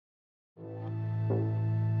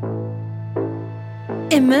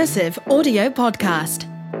Immersive Audio Podcast.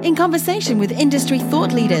 In conversation with industry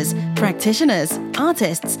thought leaders, practitioners,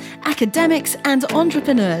 artists, academics, and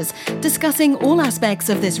entrepreneurs, discussing all aspects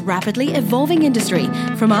of this rapidly evolving industry,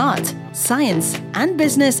 from art, science, and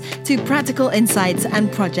business to practical insights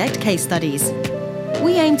and project case studies.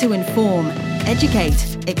 We aim to inform,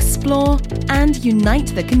 educate, explore, and unite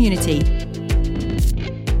the community.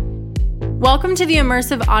 Welcome to the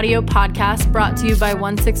Immersive Audio Podcast, brought to you by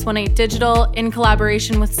 1618 Digital in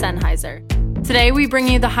collaboration with Sennheiser. Today, we bring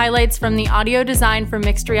you the highlights from the Audio Design for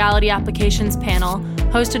Mixed Reality Applications panel,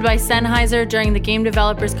 hosted by Sennheiser during the Game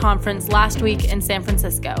Developers Conference last week in San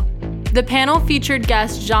Francisco. The panel featured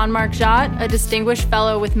guest Jean-Marc Jot, a distinguished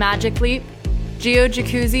fellow with Magic Leap, Gio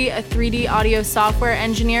Jacuzzi, a 3D audio software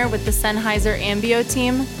engineer with the Sennheiser Ambio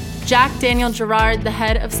team, Jack Daniel Gerard, the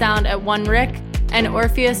head of sound at One Rick, and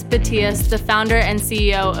Orpheus Batias, the founder and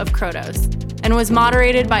CEO of Krotos, and was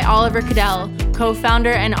moderated by Oliver Cadell,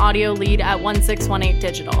 co-founder and audio lead at 1618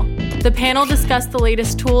 Digital. The panel discussed the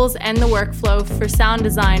latest tools and the workflow for sound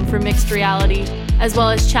design for mixed reality, as well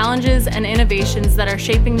as challenges and innovations that are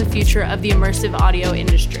shaping the future of the immersive audio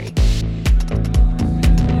industry.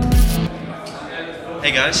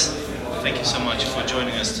 Hey guys, thank you so much for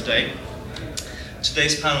joining us today.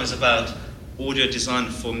 Today's panel is about audio design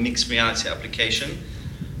for mixed reality application,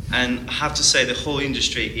 and I have to say the whole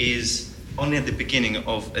industry is only at the beginning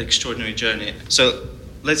of an extraordinary journey. So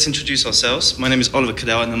let's introduce ourselves. My name is Oliver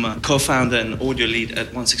Cadell, and I'm a co-founder and audio lead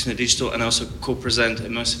at 1618 Digital, and I also co-present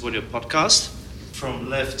Immersive Audio Podcast. From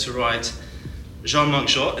left to right, Jean-Marc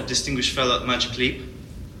Jot, a distinguished fellow at Magic Leap,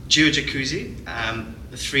 Gio Jacuzzi,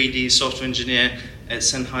 a 3D software engineer at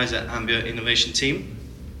Sennheiser Ambio Innovation Team,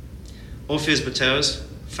 Orpheus Batias,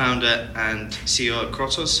 founder and CEO at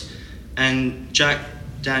Krotos, and Jack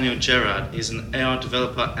Daniel Gerard is an AR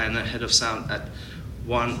developer and a head of sound at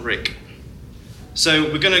One Rick. So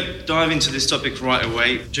we're going to dive into this topic right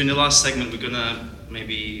away. During the last segment, we're going to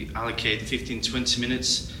maybe allocate 15-20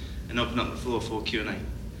 minutes and open up the floor for Q&A.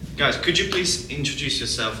 Guys, could you please introduce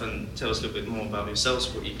yourself and tell us a little bit more about yourselves,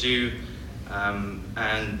 what you do,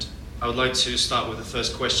 and I would like to start with the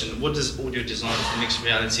first question. What does audio design for mixed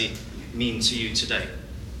reality mean to you today?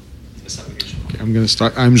 I'm going to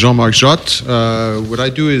start. I'm Jean-Marc Jot. What I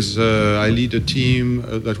do is I lead a team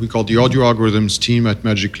that we call the Audio Algorithms team at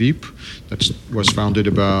Magic Leap. That was founded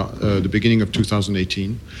about the beginning of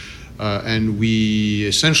 2018. And we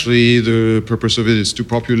essentially, the purpose of it is to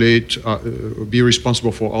populate, be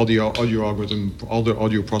responsible for all the audio algorithm, all the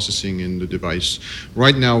audio processing in the device.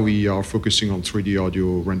 Right now we are focusing on 3D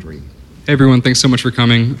audio rendering. Hey everyone, thanks so much for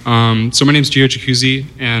coming. So my name is Gio Jacuzzi,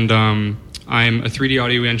 and I'm a 3D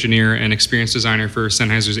audio engineer and experience designer for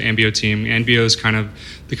Sennheiser's Ambio team. Ambio is kind of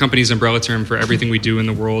the company's umbrella term for everything we do in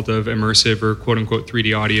the world of immersive or quote-unquote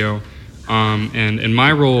 3D audio. And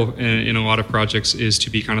my role in a lot of projects is to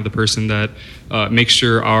be kind of the person that makes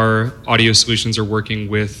sure our audio solutions are working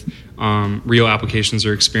with real applications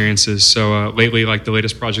or experiences. So lately, like the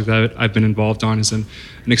latest project that I've been involved on is an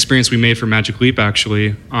experience we made for Magic Leap,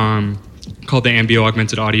 actually, called the Ambio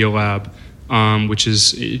Augmented Audio Lab. Which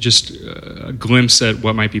is just a glimpse at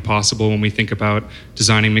what might be possible when we think about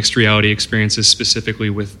designing mixed reality experiences specifically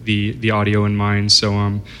with the audio in mind.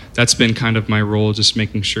 So that's been kind of my role, just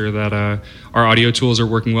making sure that our audio tools are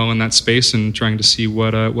working well in that space and trying to see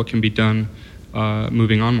what can be done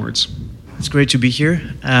moving onwards. It's great to be here.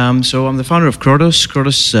 So I'm the founder of Krotos.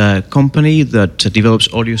 Krotos is a company that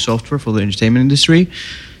develops audio software for the entertainment industry.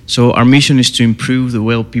 So our mission is to improve the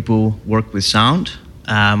way people work with sound.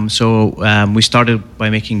 We started by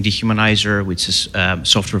making Dehumanizer, which is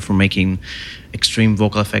software for making extreme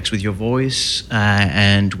vocal effects with your voice.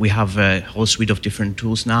 And we have a whole suite of different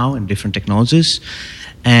tools now and different technologies.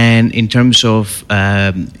 And in terms of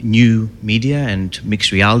new media and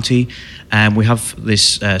mixed reality, we have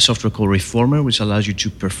this software called Reformer, which allows you to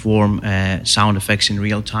perform sound effects in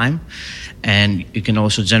real time. And you can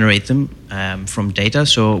also generate them from data.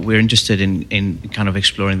 So we're interested in kind of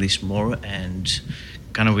exploring this more, and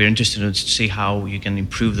we're interested to see how you can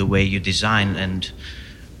improve the way you design and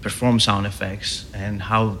perform sound effects, and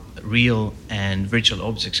how real and virtual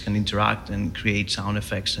objects can interact and create sound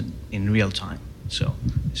effects in real time. So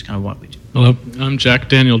it's kind of what we do. Hello, I'm Jack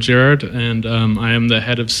Daniel Gerard, and I am the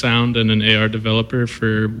head of sound and an AR developer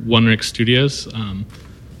for One Rick Studios.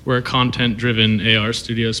 We're a content-driven AR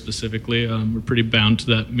studio specifically. We're pretty bound to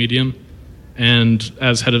that medium. And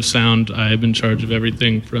as head of sound, I'm in charge of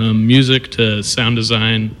everything from music to sound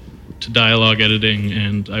design to dialogue editing,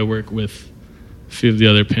 and I work with a few of the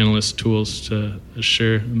other panelists' tools to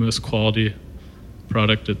assure the most quality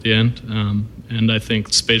product at the end. And I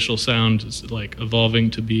think spatial sound is like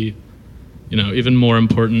evolving to be even more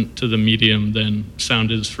important to the medium than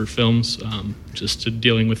sound is for films, just to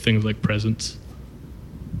dealing with things like presence.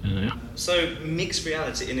 Yeah. So mixed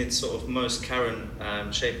reality in its sort of most current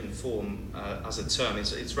shape and form as a term,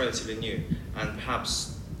 it's relatively new, and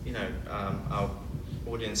perhaps our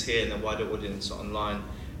audience here and the wider audience online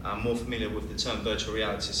are more familiar with the term virtual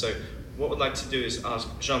reality. So what we'd like to do is ask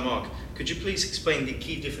Jean-Marc, could you please explain the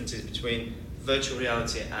key differences between virtual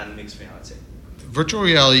reality and mixed reality? Virtual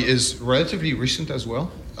reality is relatively recent as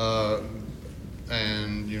well,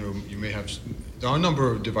 and you may have. There are a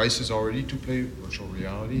number of devices already to play virtual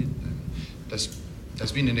reality.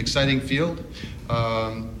 That's been an exciting field,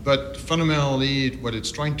 but fundamentally, what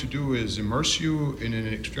it's trying to do is immerse you in an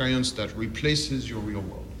experience that replaces your real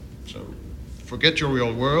world. So, forget your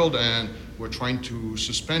real world, and we're trying to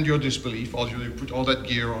suspend your disbelief. You put all that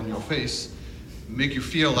gear on your face, make you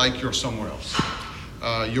feel like you're somewhere else.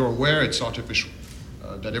 You're aware it's artificial.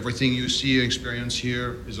 That everything you see and experience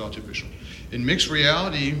here is artificial. In mixed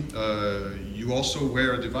reality, you also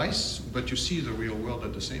wear a device, but you see the real world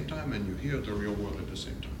at the same time, and you hear the real world at the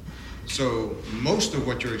same time. So most of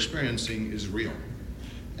what you're experiencing is real.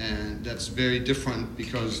 And that's very different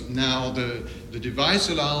because now the device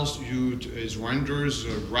allows you renders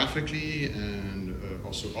graphically and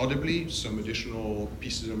also audibly some additional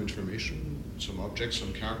pieces of information, some objects,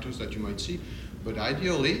 some characters that you might see. But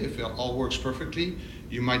ideally, if it all works perfectly,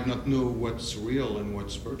 you might not know what's real and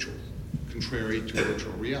what's virtual, contrary to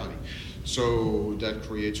virtual reality. So that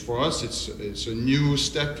creates for us, it's a new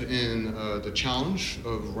step in the challenge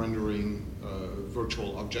of rendering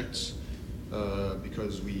virtual objects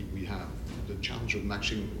because we have the challenge of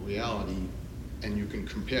matching reality, and you can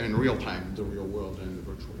compare in real time the real world and the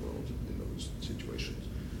virtual world in those situations.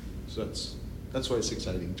 So that's why it's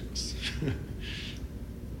exciting to us.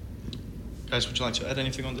 Guys, would you like to add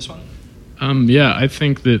anything on this one? I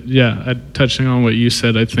think that, touching on what you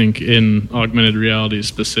said, I think in augmented reality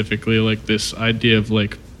specifically, like this idea of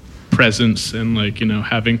like presence and like,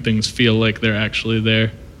 having things feel like they're actually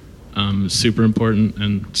there is super important,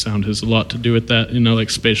 and sound has a lot to do with that, like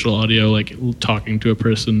spatial audio, like talking to a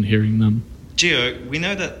person, hearing them. Gio, we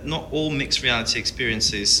know that not all mixed reality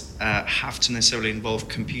experiences have to necessarily involve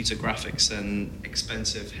computer graphics and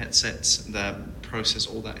expensive headsets that process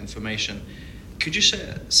all that information. Could you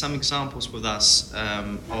share some examples with us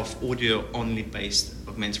of audio-only based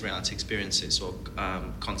augmented reality experiences or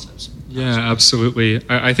concepts? Yeah, absolutely.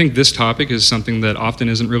 I think this topic is something that often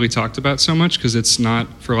isn't really talked about so much because it's not,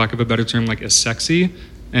 for lack of a better term, like as sexy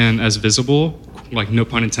and as visible, like no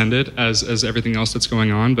pun intended, as everything else that's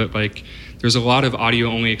going on. But like, there's a lot of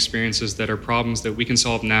audio-only experiences that are problems that we can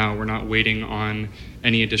solve now. We're not waiting on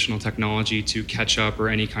any additional technology to catch up or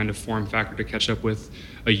any kind of form factor to catch up with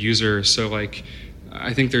a user. So like,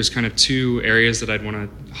 I think there's kind of two areas that I'd want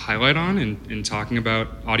to highlight on in talking about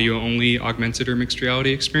audio-only augmented or mixed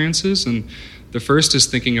reality experiences. And the first is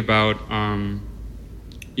thinking about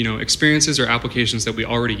experiences or applications that we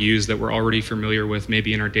already use, that we're already familiar with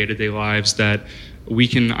maybe in our day-to-day lives, that we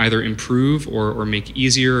can either improve or make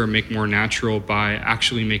easier or make more natural by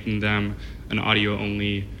actually making them an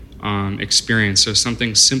audio-only experience. So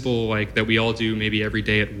something simple like that we all do maybe every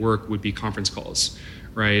day at work would be conference calls,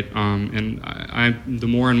 right? And the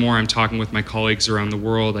more and more I'm talking with my colleagues around the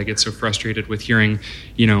world, I get so frustrated with hearing,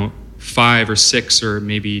 5 or 6 or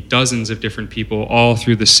maybe dozens of different people all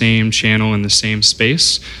through the same channel in the same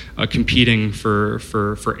space, competing for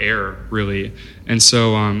air, really. And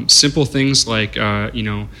so simple things like,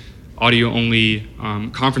 audio-only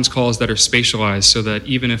conference calls that are spatialized so that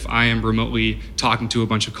even if I am remotely talking to a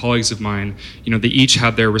bunch of colleagues of mine, they each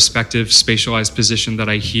have their respective spatialized position that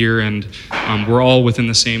I hear, and we're all within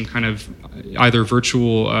the same kind of either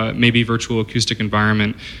virtual, maybe virtual acoustic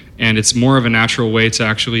environment, and it's more of a natural way to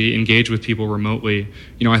actually engage with people remotely.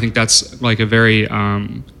 I think that's like a very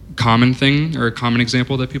common thing or a common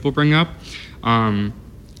example that people bring up.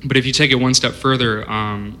 But if you take it one step further,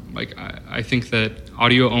 I think that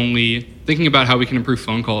audio only, thinking about how we can improve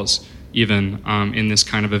phone calls even in this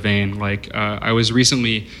kind of a vein. Like I was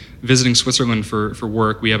recently visiting Switzerland for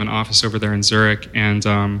work. We have an office over there in Zurich, and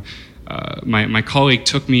my colleague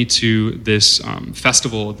took me to this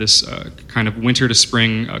festival, this kind of winter to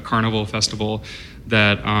spring carnival festival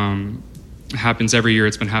that happens every year.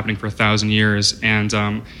 It's been happening for 1,000 years,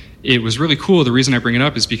 and it was really cool. The reason I bring it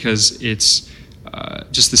up is because it's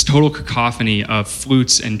just this total cacophony of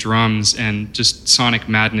flutes and drums and just sonic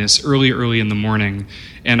madness early in the morning.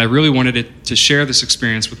 And I really wanted to share this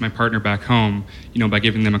experience with my partner back home, by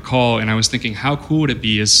giving them a call. And I was thinking, how cool would it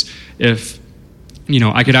be if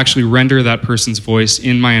I could actually render that person's voice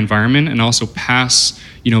in my environment and also pass,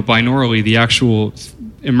 binaurally the actual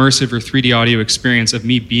immersive or 3D audio experience of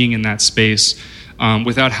me being in that space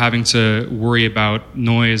without having to worry about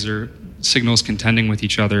noise or signals contending with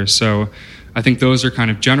each other. So I think those are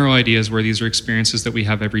kind of general ideas where these are experiences that we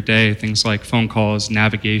have every day, things like phone calls,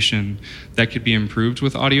 navigation, that could be improved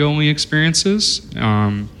with audio-only experiences.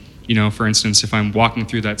 For instance, if I'm walking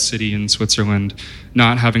through that city in Switzerland,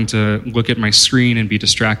 not having to look at my screen and be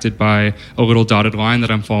distracted by a little dotted line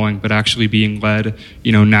that I'm following, but actually being led,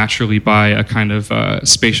 naturally by a kind of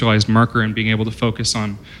spatialized marker and being able to focus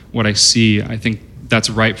on what I see. I think that's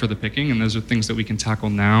ripe for the picking, and those are things that we can tackle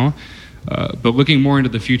now. But looking more into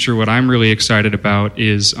the future, what I'm really excited about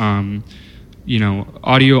is,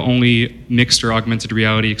 audio-only mixed or augmented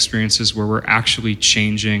reality experiences where we're actually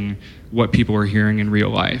changing what people are hearing in real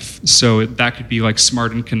life. So that could be like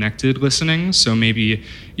smart and connected listening. So maybe,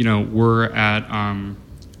 we're at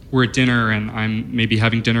dinner and I'm maybe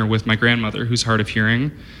having dinner with my grandmother who's hard of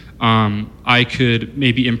hearing. I could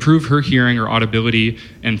maybe improve her hearing or audibility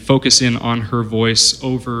and focus in on her voice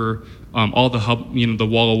over all the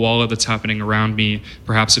walla walla that's happening around me.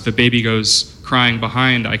 Perhaps if a baby goes crying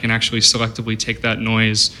behind, I can actually selectively take that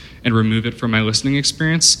noise and remove it from my listening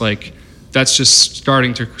experience. Like, that's just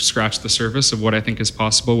starting to scratch the surface of what I think is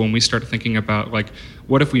possible when we start thinking about, like,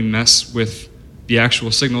 what if we mess with the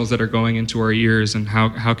actual signals that are going into our ears, and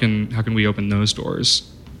how can we open those doors?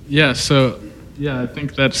 Yeah, so I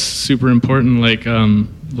think that's super important.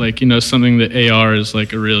 Something that AR is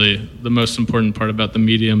like the most important part about the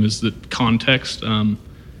medium is that context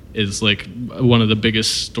is like one of the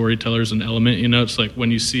biggest storytellers and element. It's like when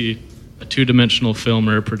you see a two-dimensional film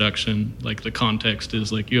or a production, like the context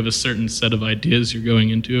is like you have a certain set of ideas you're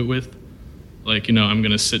going into it with. Like, I'm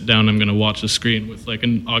going to sit down, I'm going to watch a screen. With like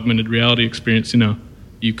an augmented reality experience,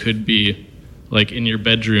 you could be like in your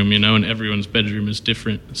bedroom, and everyone's bedroom is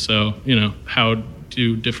different. So, how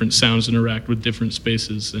do different sounds interact with different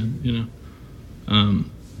spaces? And,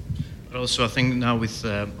 But also, I think now with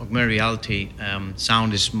augmented reality,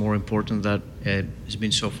 sound is more important than it has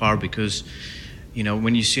been so far, because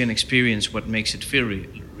when you see an experience, what makes it feel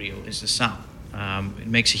real is the sound. It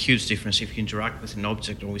makes a huge difference if you interact with an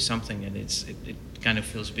object or with something and it kind of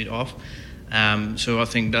feels a bit off. So I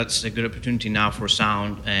think that's a good opportunity now for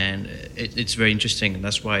sound, and it's very interesting, and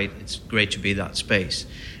that's why it's great to be that space.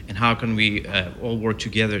 And how can we all work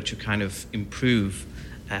together to kind of improve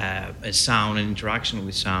a sound and interaction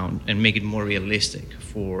with sound and make it more realistic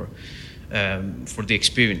for the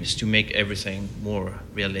experience, to make everything more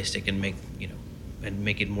realistic and make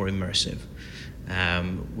it more immersive.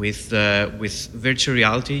 With virtual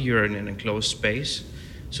reality, you're in an enclosed space,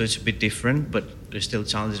 so it's a bit different, but there's still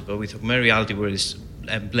challenges. But with augmented reality, where it's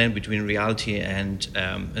a blend between reality and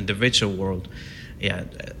the virtual world,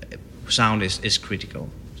 sound is critical.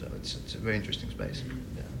 So it's a very interesting space.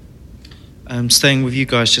 Yeah. Staying with you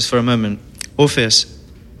guys just for a moment, Orpheus,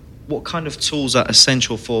 what kind of tools are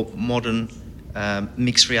essential for modern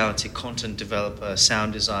mixed reality content developer,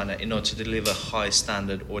 sound designer, in order to deliver high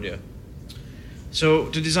standard audio? So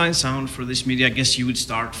to design sound for this media, I guess you would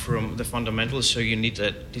start from the fundamentals. So you need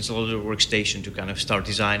a digital audio workstation to kind of start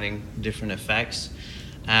designing different effects.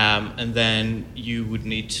 And then you would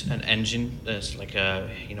need an engine that's like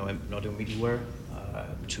an audio middleware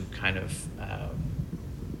to kind of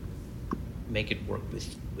make it work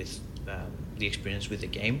with the experience with the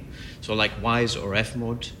game. So like Wise or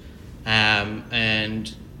F-Mode.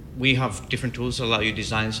 And we have different tools that allow you to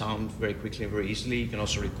design sound very quickly and very easily. You can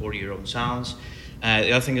also record your own sounds.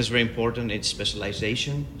 The other thing that's very important is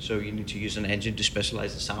specialization. So you need to use an engine to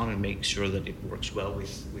specialize the sound and make sure that it works well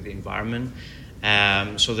with the environment.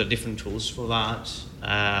 So there are different tools for that.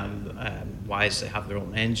 Wise, they have their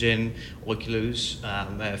own engine. Oculus,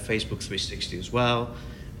 Facebook 360 as well.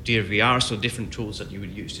 DRVR, so different tools that you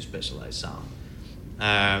would use to specialize sound.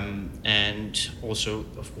 And also,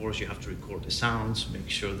 of course, you have to record the sounds, make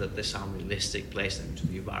sure that they sound realistic, place them into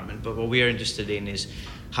the environment. But what we are interested in is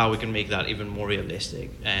how we can make that even more realistic.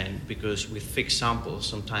 And because with fixed samples,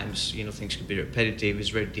 sometimes things can be repetitive. It's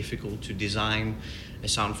very difficult to design a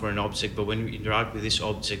sound for an object. But when you interact with this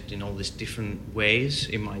object in all these different ways,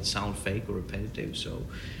 it might sound fake or repetitive. So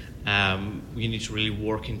we need to really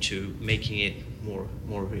work into making it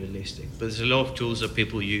more realistic. But there's a lot of tools that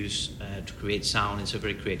people use to create sound. It's a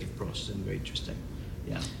very creative process and very interesting.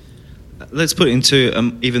 Yeah. Let's put it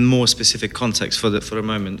into even more specific context for the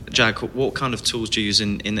moment. Jack, what kind of tools do you use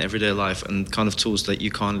in everyday life, and kind of tools that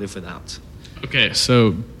you can't live without? Okay,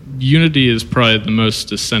 so Unity is probably the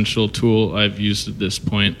most essential tool I've used at this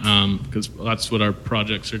point, because that's what our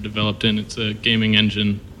projects are developed in. It's a gaming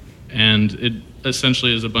engine, and it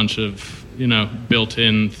essentially is a bunch of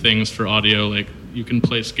built-in things for audio, like you can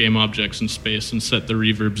place game objects in space and set the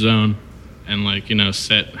reverb zone, and like, you know,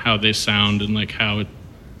 set how they sound and like how it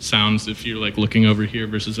sounds if you're like looking over here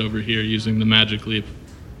versus over here using the Magic Leap,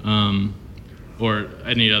 or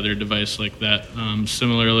any other device like that.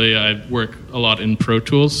 Similarly, I work a lot in Pro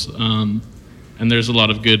Tools, and there's a lot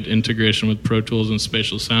of good integration with Pro Tools and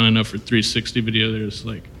spatial sound. I know for 360 video, there's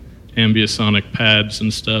like Ambiosonic pads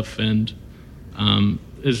and stuff. And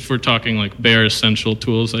if we're talking like bare essential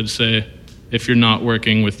tools, I'd say if you're not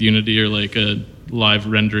working with Unity or like a live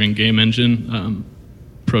rendering game engine,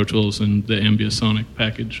 Pro Tools and the Ambiosonic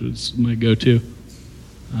package was my go-to.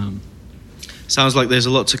 Sounds like there's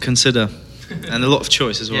a lot to consider and a lot of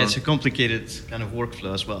choice as well. Yeah, it's a complicated kind of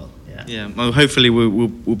workflow as well. Yeah. Well, hopefully we'll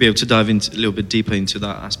be able to dive into a little bit deeper into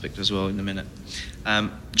that aspect as well in a minute.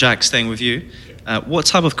 Jack, staying with you, what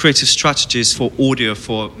type of creative strategies for audio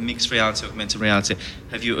for mixed reality, augmented reality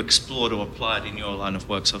have you explored or applied in your line of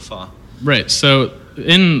work so far? Right. So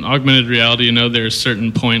in augmented reality, you know, there's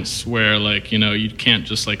certain points where, like, you know, you can't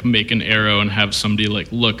just like make an arrow and have somebody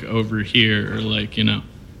like look over here, or like, you know,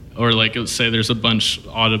 or like let's say there's a bunch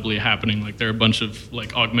audibly happening, like there are a bunch of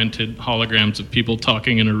like augmented holograms of people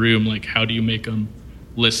talking in a room. Like, how do you make them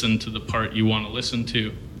listen to the part you want to listen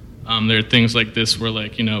to? There are things like this where,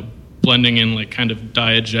 like, you know, blending in like kind of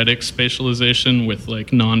diegetic spatialization with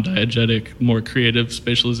like non-diegetic, more creative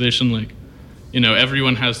spatialization. Like, you know,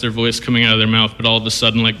 everyone has their voice coming out of their mouth, but all of a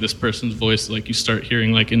sudden, like, this person's voice, like, you start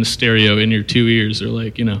hearing, like, in stereo in your two ears, or,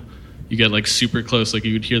 like, you know, you get, like, super close, like,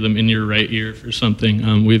 you would hear them in your right ear or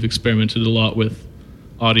something. We've experimented a lot with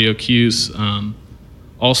audio cues.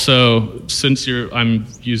 Also, since I'm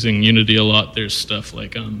using Unity a lot, there's stuff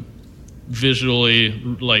like visually,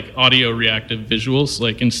 like, audio reactive visuals.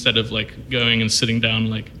 Like, instead of, like, going and sitting down,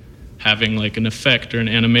 like, having like an effect or an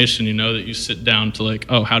animation, you know, that you sit down to like,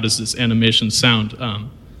 oh, how does this animation sound?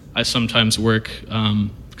 I sometimes work,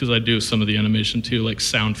 because I do some of the animation too, like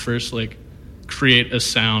sound first, like create a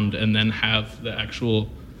sound and then have the actual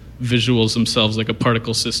visuals themselves, like a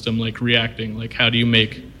particle system, like reacting. Like, how do you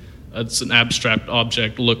make it's an abstract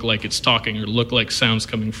object look like it's talking or look like sounds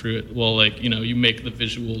coming through it? Well, like, you know, you make the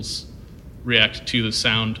visuals react to the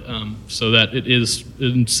sound, so that it is,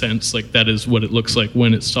 in a sense, like that is what it looks like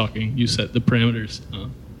when it's talking. You set the parameters.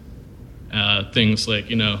 Things like,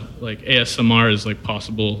 you know, like ASMR is like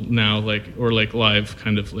possible now, like, or like live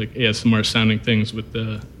kind of like ASMR sounding things with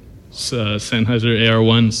the Sennheiser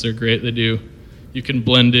AR1s. They're great. You can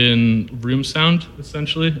blend in room sound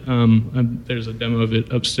essentially. There's a demo of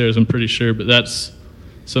it upstairs, I'm pretty sure, but that's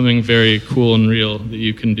something very cool and real that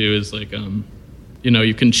you can do. Is like, you know,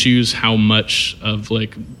 you can choose how much of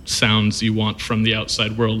like sounds you want from the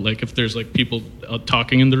outside world. Like, if there's like people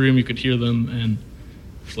talking in the room, you could hear them, and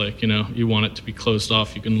if, like, you know, you want it to be closed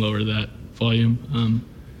off, you can lower that volume.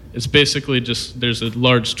 It's basically just, there's a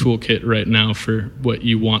large toolkit right now for what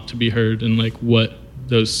you want to be heard and like what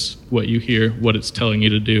you hear, what it's telling you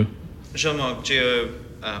to do. Jean-Marc, Geo,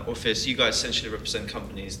 Office, you guys essentially represent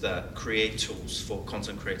companies that create tools for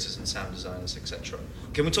content creators and sound designers, etc.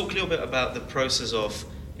 Can we talk a little bit about the process of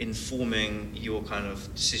informing your kind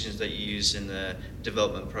of decisions that you use in the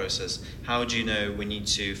development process? How do you know we need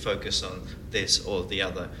to focus on this or the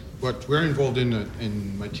other? What we're involved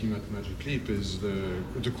in my team at Magic Leap is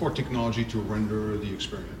the core technology to render the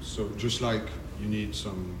experience. So just like you need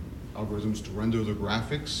some algorithms to render the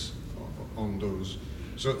graphics on those.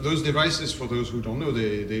 So those devices, for those who don't know,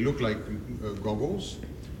 they look like goggles.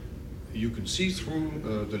 You can see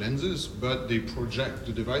through the lenses, but the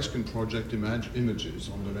device can project images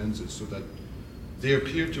on the lenses so that they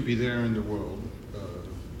appear to be there in the world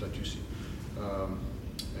that you see.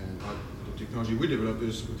 And the technology we developed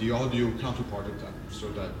is the audio counterpart of that,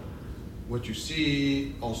 so that what you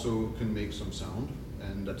see also can make some sound,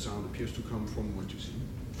 and that sound appears to come from what you see,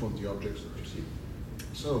 from the objects that you see.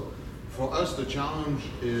 So for us, the challenge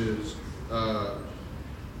is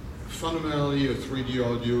fundamentally a 3D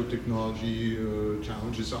audio technology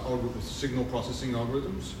challenge. It's signal processing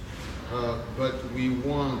algorithms, but we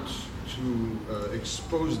want to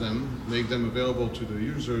expose them, make them available to the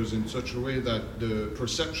users in such a way that the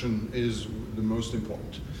perception is the most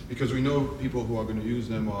important, because we know people who are going to use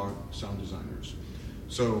them are sound designers.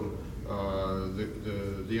 So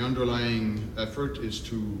the underlying effort is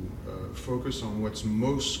to focus on what's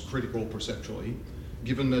most critical perceptually.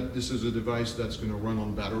 Given that this is a device that's going to run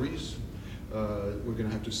on batteries, we're going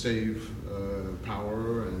to have to save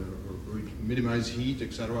power and minimize heat,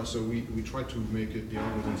 etc. So we try to make the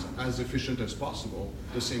algorithms as efficient as possible,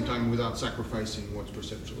 at the same time without sacrificing what's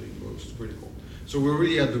perceptually most critical. So we're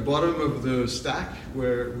really at the bottom of the stack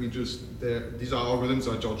where these are algorithms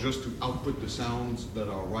that are just to output the sounds that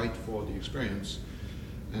are right for the experience.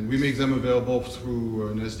 And we make them available through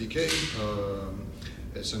an SDK,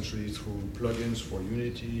 essentially through plugins for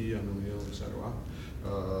Unity, Unreal, etc.,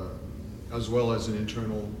 as well as an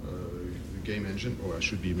internal game engine. Oh, I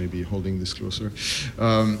should be maybe holding this closer.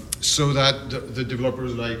 So that the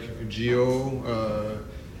developers like Geo,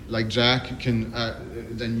 like Jack, can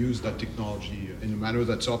then use that technology in a manner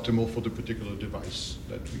that's optimal for the particular device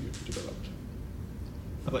that we developed.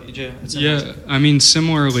 How about you, Geo? Yeah, I mean,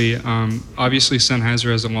 similarly, obviously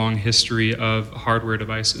Sennheiser has a long history of hardware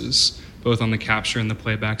devices, both on the capture and the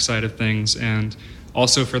playback side of things, and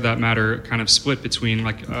also, for that matter, kind of split between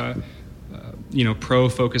like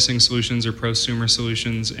pro-focusing solutions or prosumer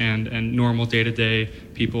solutions and normal day-to-day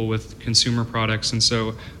people with consumer products. And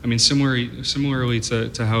so, I mean, similarly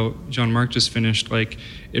to how Jean-Marc just finished, like,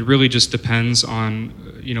 it really just depends on,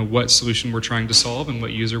 what solution we're trying to solve and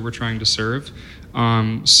what user we're trying to serve.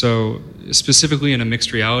 So specifically in a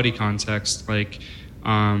mixed reality context, like,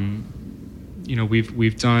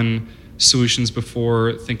 we've done solutions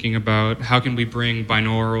before thinking about how can we bring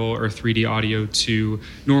binaural or 3D audio to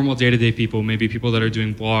normal day-to-day people, maybe people that are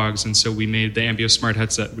doing blogs. And so we made the Ambio Smart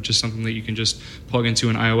Headset, which is something that you can just plug into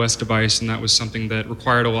an iOS device, and that was something that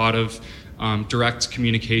required a lot of direct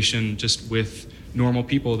communication just with normal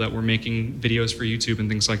people that were making videos for YouTube and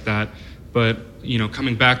things like that. But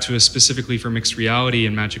coming back to us specifically for mixed reality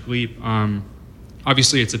and Magic Leap,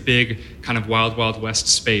 obviously it's a big kind of wild, wild west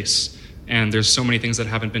space. And there's so many things that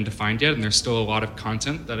haven't been defined yet, and there's still a lot of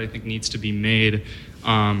content that I think needs to be made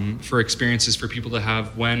for experiences for people to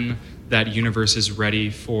have when that universe is ready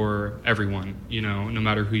for everyone, no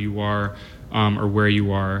matter who you are or where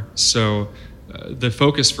you are. So the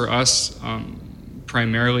focus for us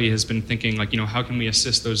primarily has been thinking, like, how can we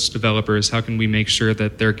assist those developers? How can we make sure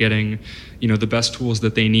that they're getting, the best tools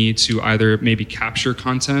that they need to either maybe capture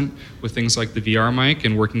content with things like the VR mic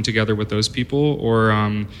and working together with those people, or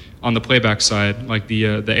on the playback side, like the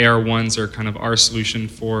AR1s are kind of our solution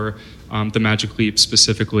for the Magic Leap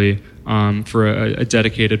specifically for a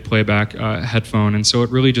dedicated playback headphone. And so it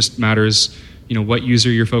really just matters, what user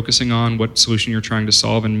you're focusing on, what solution you're trying to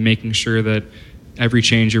solve, and making sure that every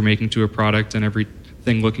change you're making to a product and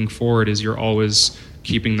everything looking forward is you're always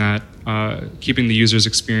keeping that, keeping the user's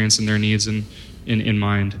experience and their needs in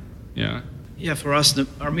mind. Yeah. Yeah, for us,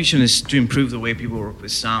 our mission is to improve the way people work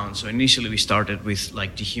with sound. So initially we started with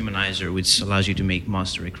like Dehumanizer, which allows you to make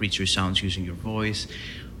monster creature sounds using your voice.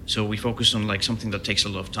 So we focused on like something that takes a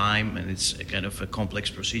lot of time, and it's a kind of a complex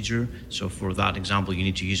procedure. So for that example, you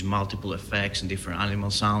need to use multiple effects and different animal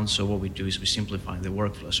sounds. So what we do is we simplify the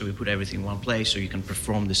workflow. So we put everything in one place so you can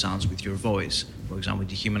perform the sounds with your voice, for example,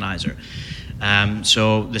 Dehumanizer.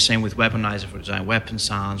 So the same with Weaponizer for design weapon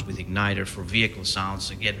sounds, with Igniter for vehicle sounds.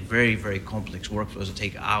 Again, very, very complex workflows that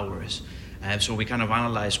take hours. So we kind of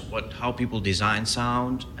analyze how people design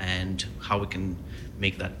sound and how we can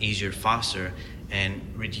make that easier, faster, and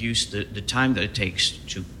reduce the time that it takes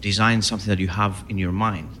to design something that you have in your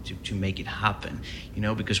mind to make it happen.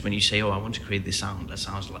 Because when you say, I want to create this sound that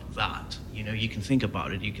sounds like that, you can think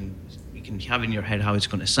about it, you can have in your head how it's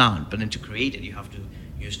going to sound, but then to create it, you have to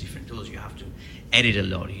use different tools, you have to edit a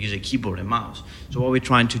lot, you use a keyboard and mouse. So what we're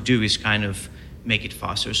trying to do is kind of make it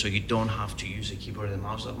faster so you don't have to use a keyboard and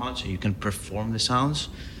mouse that much, so you can perform the sounds.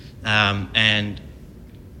 And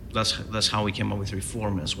that's how we came up with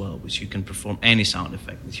Reform as well, which you can perform any sound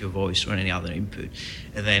effect with your voice or any other input.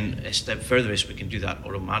 And then a step further is we can do that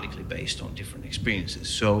automatically based on different experiences.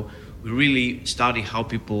 So we really study how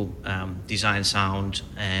people design sound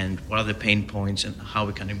and what are the pain points and how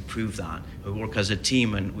we can improve that. We work as a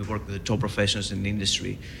team and we work with the top professionals in the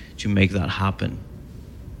industry to make that happen.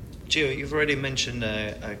 Gio, you've already mentioned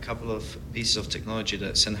a couple of pieces of technology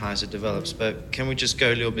that Sennheiser develops, but can we just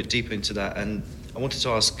go a little bit deeper into that? And I wanted to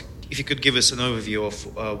ask if you could give us an overview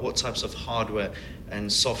of what types of hardware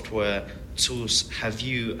and software tools have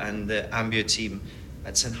you and the Ambio team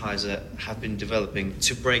at Sennheiser have been developing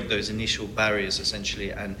to break those initial barriers,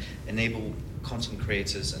 essentially, and enable content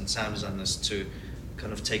creators and sound designers to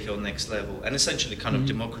kind of take it on next level and essentially kind of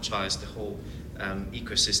democratize the whole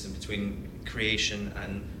ecosystem between creation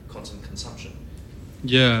and content consumption?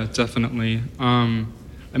 Yeah, definitely.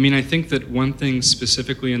 I think that one thing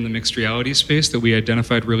specifically in the mixed reality space that we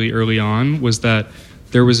identified really early on was that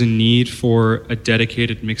there was a need for a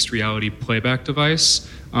dedicated mixed reality playback device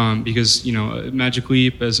because, Magic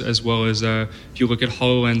Leap, as well as if you look at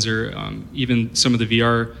HoloLens or even some of the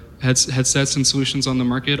VR headsets and solutions on the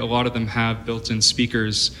market, a lot of them have built-in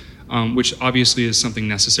speakers which obviously is something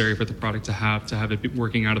necessary for the product to have it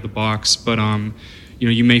working out of the box. But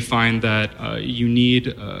you may find that you need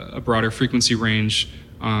a broader frequency range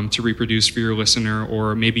to reproduce for your listener,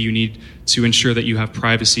 or maybe you need to ensure that you have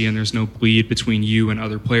privacy and there's no bleed between you and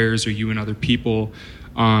other players or you and other people.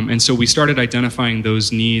 And so we started identifying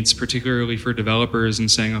those needs, particularly for developers, and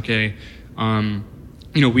saying, okay,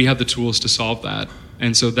 we have the tools to solve that.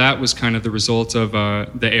 And so that was kind of the result of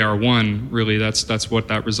the AR1. Really, that's what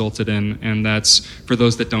that resulted in. And that's, for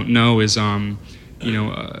those that don't know, is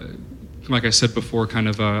like I said before, kind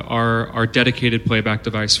of our dedicated playback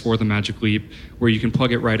device for the Magic Leap, where you can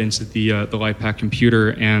plug it right into the LightPack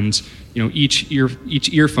computer, and each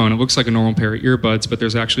earphone, it looks like a normal pair of earbuds, but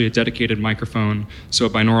there's actually a dedicated microphone, so a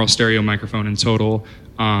binaural stereo microphone in total,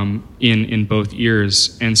 in both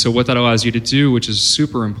ears. And so what that allows you to do, which is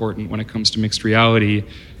super important when it comes to mixed reality,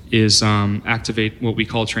 is activate what we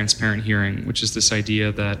call transparent hearing, which is this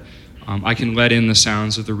idea that I can let in the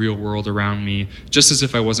sounds of the real world around me, just as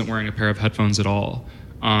if I wasn't wearing a pair of headphones at all.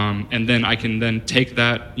 And then I can then take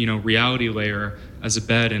that, reality layer as a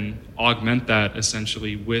bed and augment that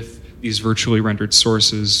essentially with these virtually rendered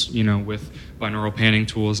sources, with binaural panning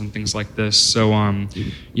tools and things like this. So, on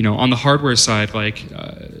the hardware side,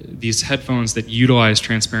 these headphones that utilize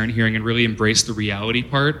transparent hearing and really embrace the reality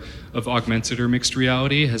part of augmented or mixed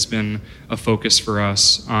reality has been a focus for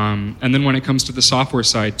us. And then when it comes to the software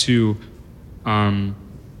side too,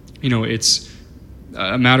 it's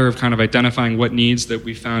a matter of kind of identifying what needs that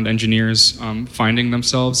we found engineers finding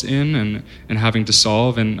themselves in and having to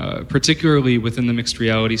solve, and particularly within the mixed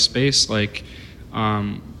reality space,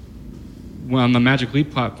 on the Magic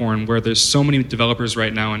Leap platform, where there's so many developers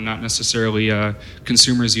right now and not necessarily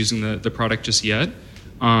consumers using the product just yet.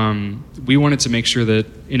 We wanted to make sure that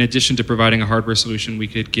in addition to providing a hardware solution, we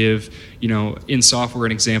could give, in software,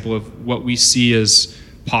 an example of what we see as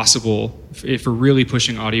possible if we're really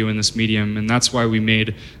pushing audio in this medium. And that's why we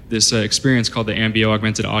made this experience called the Ambio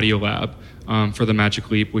Augmented Audio Lab for the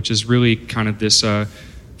Magic Leap, which is really kind of this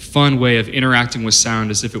fun way of interacting with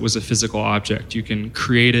sound as if it was a physical object. You can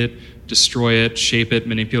create it, destroy it, shape it,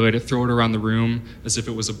 manipulate it, throw it around the room as if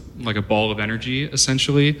it was like a ball of energy,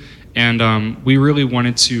 essentially. And we really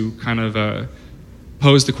wanted to kind of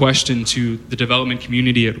pose the question to the development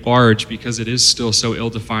community at large, because it is still so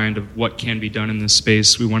ill-defined of what can be done in this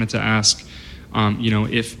space. We wanted to ask,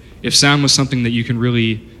 if sound was something that you can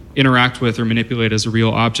really interact with or manipulate as a real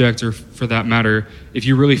object, or for that matter, if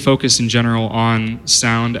you really focus in general on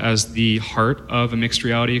sound as the heart of a mixed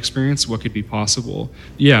reality experience, what could be possible?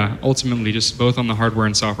 Yeah, ultimately, just both on the hardware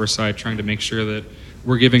and software side, trying to make sure that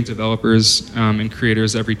we're giving developers and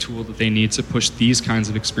creators every tool that they need to push these kinds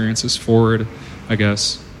of experiences forward, I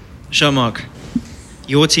guess. Jean-Marc,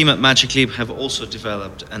 your team at Magic Leap have also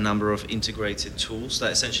developed a number of integrated tools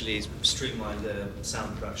that essentially streamline the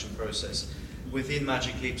sound production process within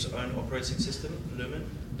Magic Leap's own operating system, Lumen,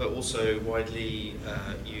 but also widely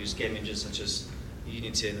used game engines such as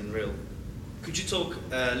Unity and Unreal. Could you talk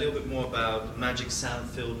a little bit more about Magic Sound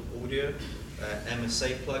Field Audio,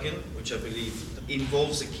 MSA plugin, which I believe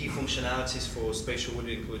involves the key functionalities for spatial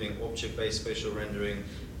audio, including object-based spatial rendering,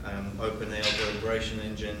 OpenAI vibration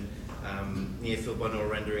engine, near-field binaural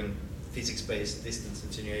rendering, physics-based distance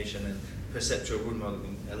attenuation, and perceptual room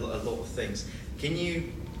modeling, a lot of things. Can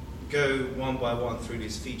you go one by one through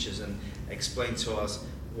these features and explain to us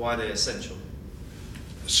why they're essential?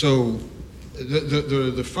 So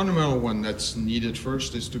the fundamental one that's needed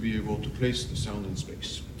first is to be able to place the sound in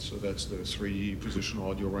space. So that's the 3D positional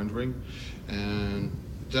audio rendering. And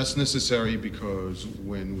that's necessary because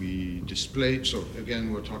when we display, so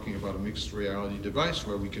again, we're talking about a mixed reality device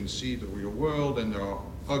where we can see the real world, and there are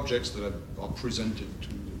objects that are presented to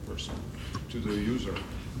the person, to the user.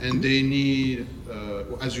 And they need,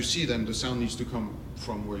 as you see them, the sound needs to come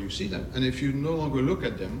from where you see them. And if you no longer look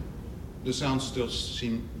at them, the sound still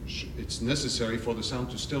it's necessary for the sound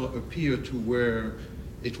to still appear to where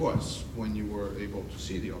it was when you were able to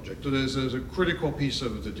see the object. So there's a critical piece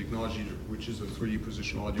of the technology, which is the 3D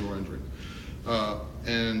positional audio rendering.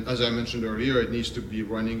 And as I mentioned earlier, it needs to be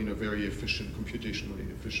running in a very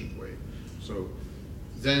computationally efficient way. So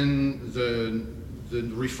then the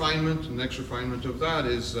refinement, the next refinement of that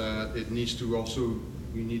is that it needs to also,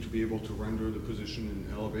 we need to be able to render the position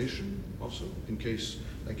in elevation also, in case,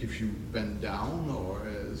 like if you bend down or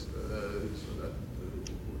so that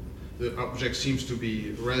the object seems to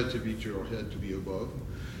be relatively to your head to be above.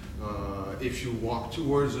 If you walk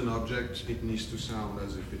towards an object, it needs to sound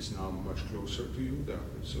as if it's now much closer to you.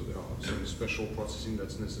 So there are some special processing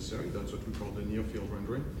that's necessary. That's what we call the near field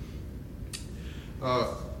rendering.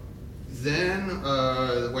 Then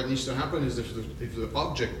what needs to happen is if the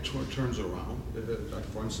object turns around, like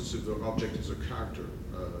for instance, if the object is a character,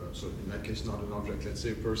 so in that case not an object, let's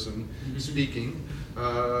say a person speaking,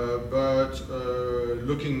 but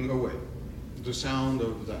looking away, the sound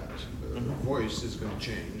of that voice is going to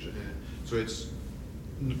change. So it's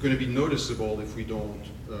going to be noticeable if we don't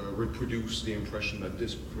reproduce the impression that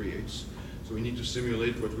this creates. So we need to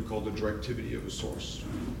simulate what we call the directivity of a source.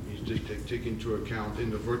 We need to take into account in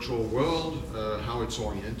the virtual world how it's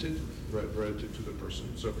oriented relative to the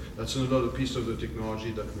person. So that's another piece of the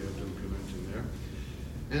technology that we have to implement in there.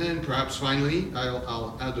 And then perhaps finally,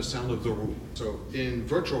 I'll add the sound of the room. So in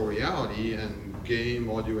virtual reality and game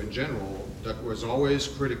audio in general, that was always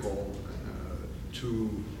critical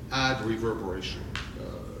to add reverberation.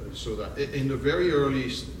 So that in the very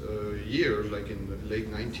early years, like in the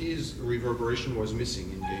late 90s, reverberation was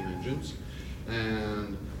missing in game engines.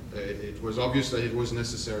 And it was obvious that it was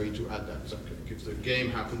necessary to add that. So if the game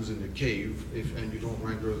happens in a cave, and you don't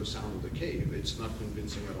render the sound of the cave, it's not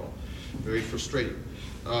convincing at all. Very frustrating.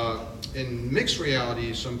 In mixed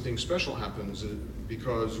reality, something special happens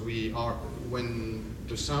because when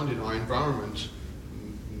the sound in our environment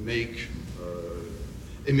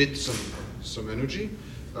emit some energy,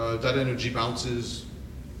 that energy bounces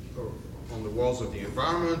on the walls of the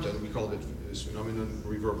environment, and we call this phenomenon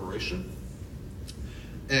reverberation.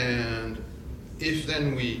 And if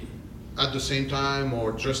then we, at the same time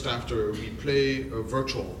or just after, we play a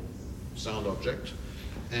virtual sound object,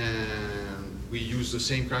 and we use the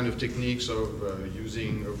same kind of techniques of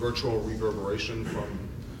using a virtual reverberation from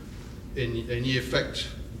any effect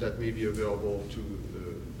that may be available to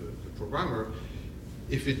the programmer,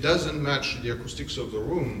 if it doesn't match the acoustics of the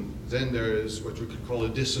room, then there is what we could call a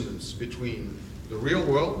dissonance between the real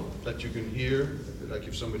world that you can hear, like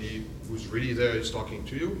if somebody who's really there is talking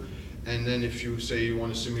to you, and then if you say you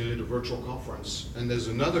want to simulate a virtual conference, and there's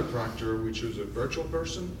another character which is a virtual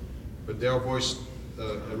person, but their voice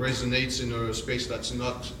resonates in a space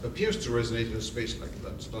appears to resonate in a space like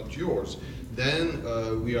that's not yours, then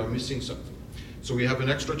we are missing something. So we have an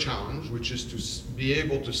extra challenge, which is to be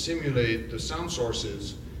able to simulate the sound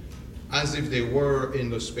sources as if they were in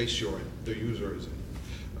the space you're in, the user is in.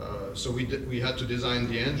 So we had to design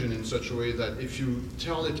the engine in such a way that if you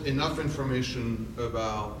tell it enough information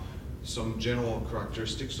about some general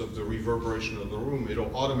characteristics of the reverberation of the room,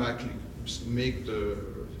 it'll automatically make the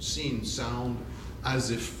scene sound as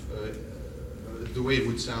if the way it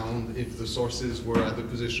would sound if the sources were at the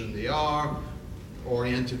position they are,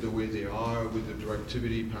 oriented the way they are with the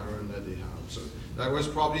directivity pattern that they have. So that was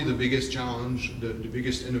probably the biggest challenge, the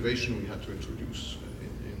biggest innovation we had to introduce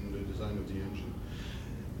in the design of the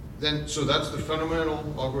engine. So that's the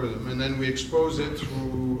fundamental algorithm, and then we expose it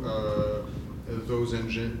through those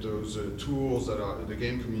tools that the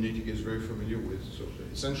game community is very familiar with. So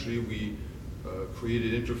essentially we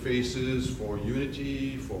created interfaces for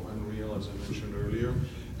Unity, for Unreal, as I mentioned earlier.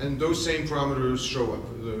 And those same parameters show up,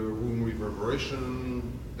 the room reverberation,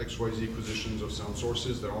 XYZ positions of sound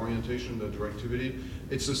sources, their orientation, the directivity.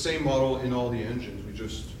 It's the same model in all the engines. We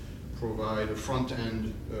just provide a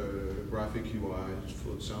front-end graphic UI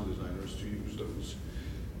for the sound designers to use those.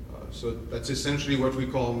 So that's essentially what we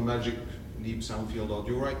call Magic Leap Sound Field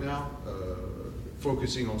Audio right now,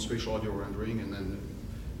 focusing on spatial audio rendering, and then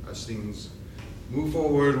as things move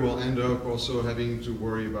forward, we'll end up also having to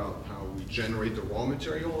worry about how we generate the raw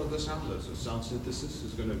material of the sound. That's the sound synthesis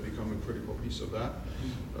is going to become a critical piece of that.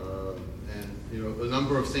 And a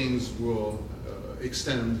number of things will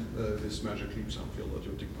extend this Magic Leap Sound Field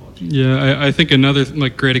Audio technology. Yeah, I think another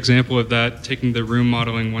great example of that, taking the room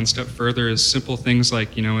modeling one step further, is simple things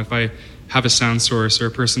like, if I have a sound source or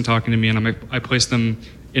a person talking to me and I place them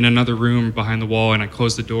in another room behind the wall and I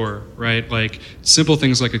close the door, right? Like simple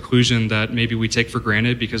things like occlusion that maybe we take for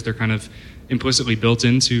granted because they're kind of implicitly built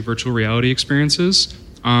into virtual reality experiences.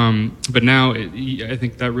 But now I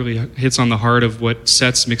think that really hits on the heart of what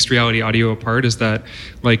sets mixed reality audio apart, is that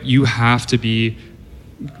you have to be,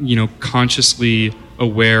 consciously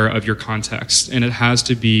aware of your context, and it has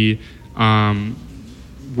to be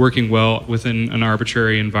working well within an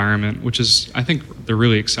arbitrary environment, which is, I think, the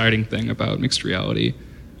really exciting thing about mixed reality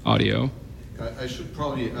audio. I should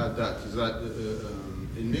probably add that, is that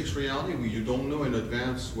in mixed reality, you don't know in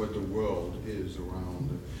advance what the world is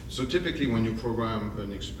around. So typically when you program a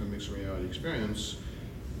mixed reality experience,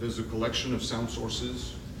 there's a collection of sound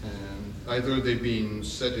sources, and either they've been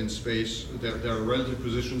set in space, their relative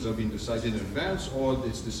positions have been decided in advance, or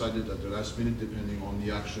it's decided at the last minute depending on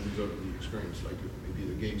the actions of the experience, like maybe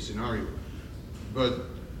the game scenario. But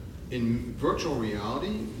in virtual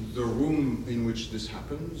reality, the room in which this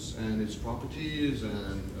happens and its properties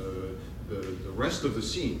and the rest of the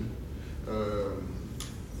scene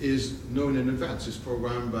is known in advance, is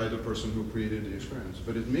programmed by the person who created the experience.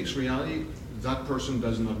 But in mixed reality, that person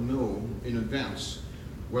does not know in advance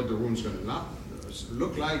what the room's going to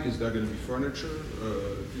look like. Is there going to be furniture?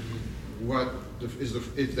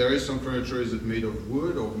 If there is some furniture, is it made of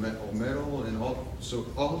wood or metal? And so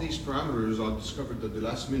all these parameters are discovered at the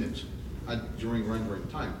last minute during rendering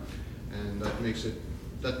time, and that makes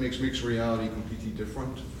mixed reality completely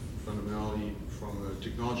different, fundamentally from a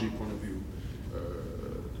technology point of view.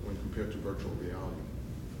 When compared to virtual reality.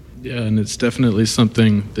 Yeah, and it's definitely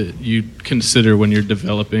something that you consider when you're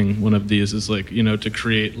developing one of these is like, to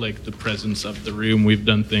create like the presence of the room. We've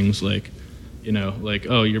done things like,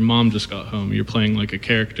 oh, your mom just got home. You're playing like a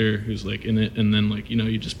character who's like in it, and then like,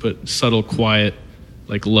 you just put subtle, quiet,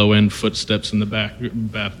 like low-end footsteps in the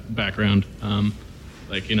background.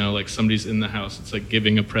 Like somebody's in the house, it's like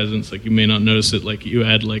giving a presence, like you may not notice it, like you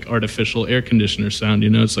add like artificial air conditioner sound,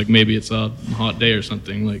 it's like maybe it's a hot day or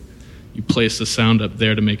something, like you place the sound up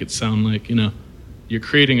there to make it sound like, you're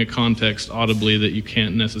creating a context audibly that you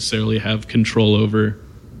can't necessarily have control over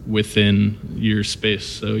within your space,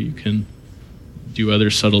 so you can do other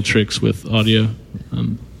subtle tricks with audio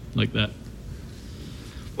like that.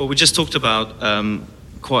 Well, we just talked about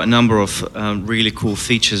quite a number of really cool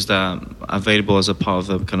features that are available as a part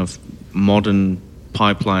of a kind of modern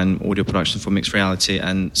pipeline audio production for mixed reality,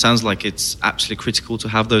 and sounds like it's absolutely critical to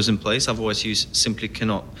have those in place, otherwise you simply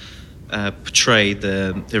cannot portray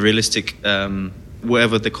the realistic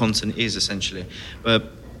whatever the content is, essentially.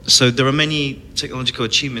 So there are many technological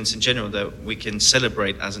achievements in general that we can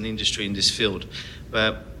celebrate as an industry in this field,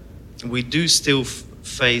 but we do still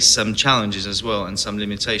face some challenges as well and some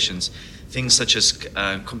limitations. Things such as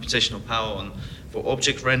computational power for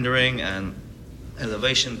object rendering and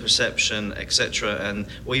elevation perception, etc.,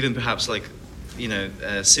 or even perhaps like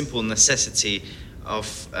a simple necessity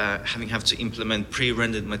of have to implement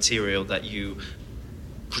pre-rendered material that you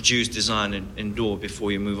produce, design, and endure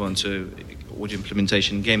before you move on to audio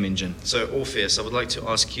implementation game engine. So Orpheus, I would like to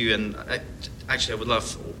ask you, and actually I would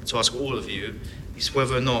love to ask all of you, is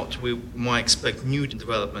whether or not we might expect new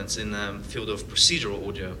developments in the field of procedural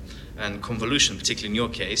audio and convolution, particularly in your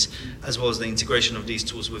case, as well as the integration of these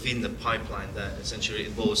tools within the pipeline that essentially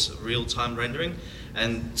involves real-time rendering.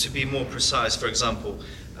 And to be more precise, for example,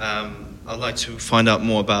 I'd like to find out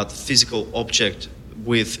more about the physical object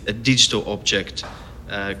with a digital object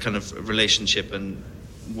kind of relationship, and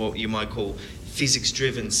what you might call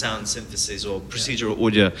physics-driven sound synthesis or procedural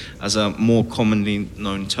audio as a more commonly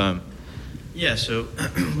known term. Yeah, so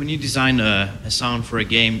when you design a sound for a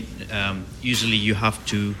game, usually you have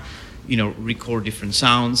to, record different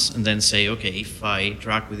sounds and then say, okay, if I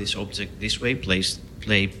interact with this object this way,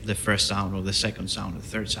 play the first sound or the second sound or the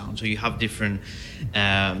third sound. So you have different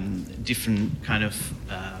kind of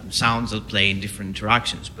sounds that play in different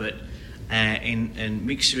interactions. But in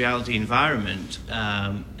mixed reality environment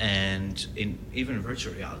and in even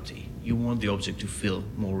virtual reality, you want the object to feel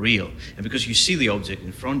more real. And because you see the object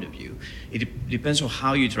in front of you, it depends on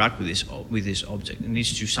how you interact with this object. It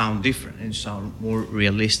needs to sound different and sound more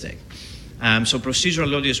realistic. So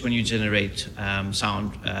procedural audio is when you generate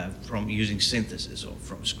sound from using synthesis or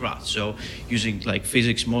from scratch. So using like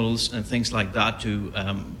physics models and things like that to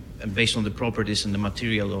and based on the properties and the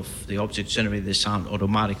material of the object, generate the sound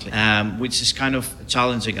automatically, which is kind of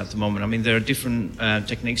challenging at the moment. I mean, there are different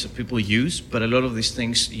techniques that people use, but a lot of these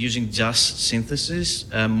things using just synthesis,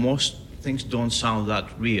 most things don't sound that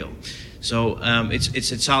real. So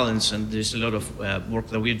it's a challenge, and there's a lot of work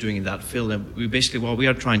that we're doing in that field. And what we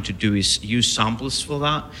are trying to do is use samples for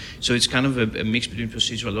that. So it's kind of a mix between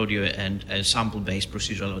procedural audio and sample-based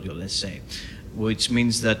procedural audio, let's say, which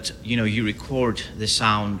means that you record the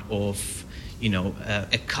sound of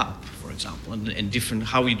a cup, for example, and different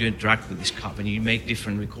how you do interact with this cup, and you make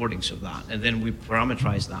different recordings of that, and then we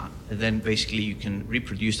parameterize that, and then basically you can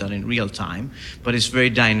reproduce that in real time, but it's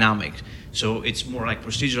very dynamic. So it's more like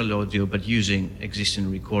procedural audio, but using existing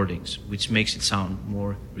recordings, which makes it sound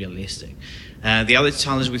more realistic. The other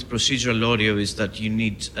challenge with procedural audio is that you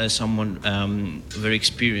need someone very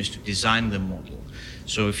experienced to design the model.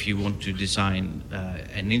 So if you want to design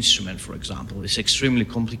an instrument, for example, it's extremely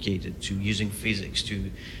complicated to using physics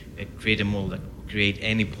to create a model that will create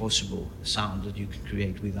any possible sound that you can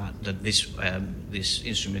create with that this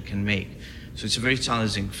instrument can make. So it's a very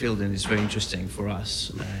challenging field, and it's very interesting for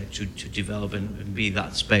us to develop and be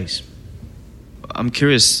that space. I'm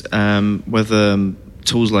curious whether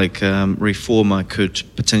tools like Reformer could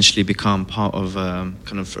potentially become part of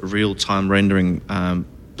kind of a real-time rendering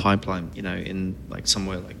pipeline, in like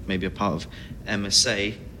somewhere like maybe a part of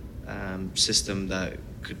MSA system that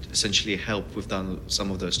could essentially help with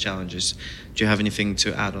some of those challenges. Do you have anything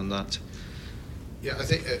to add on that? Yeah, I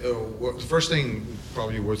think the first thing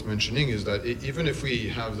probably worth mentioning is that even if we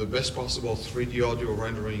have the best possible 3D audio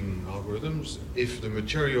rendering algorithms, if the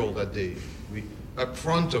material that up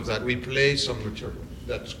front of that, we play some material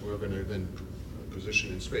that we're going to then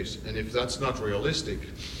position in space. And if that's not realistic,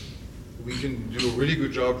 we can do a really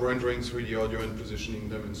good job rendering 3D audio and positioning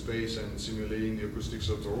them in space and simulating the acoustics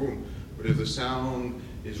of the room. But if the sound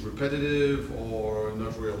is repetitive or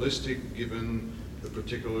not realistic, given the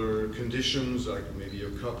particular conditions, like maybe a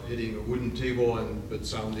cup hitting a wooden table but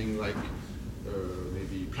sounding like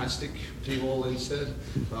maybe plastic table instead,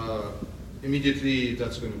 immediately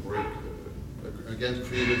that's going to break. Again,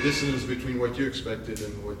 create a dissonance between what you expected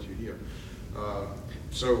and what you hear.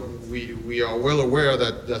 So we are well aware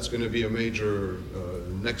that that's going to be a major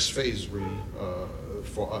next phase really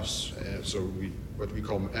for us. So what we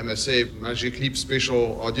call MSA, Magic Leap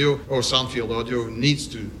Spatial Audio or Sound Field Audio, needs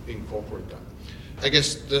to incorporate that. I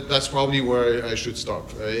guess that's probably where I should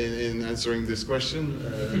stop in answering this question,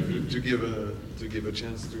 to give a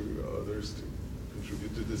chance to others to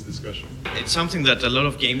contribute to this discussion. It's something that a lot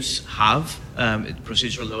of games have,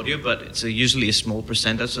 procedural audio, but it's usually a small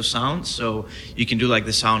percentage of sound. So you can do like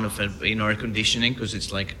the sound of air conditioning because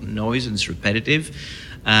it's like noise and it's repetitive,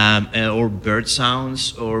 or bird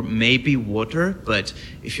sounds, or maybe water. But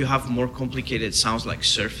if you have more complicated sounds like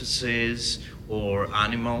surfaces or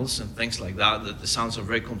animals and things like that, the sounds are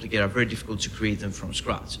very complicated, are very difficult to create them from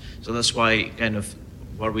scratch. So that's why kind of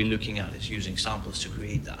what we're looking at is using samples to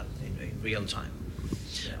create that in real time.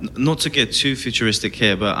 Yeah. Not to get too futuristic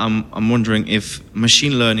here, but I'm wondering if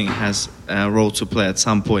machine learning has a role to play at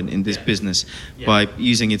some point in this business by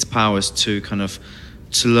using its powers to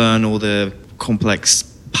to learn all the complex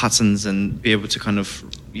patterns and be able to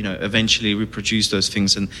eventually reproduce those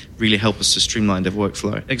things and really help us to streamline the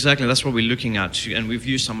workflow. Exactly, that's what we're looking at. And we've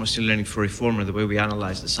used some machine learning for Reformer, the way we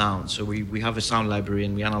analyze the sound. So we have a sound library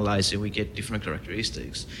and we analyze it, we get different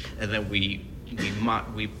characteristics, and then we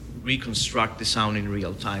reconstruct the sound in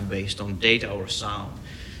real time based on data or sound.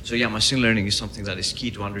 So yeah, machine learning is something that is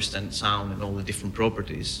key to understand sound and all the different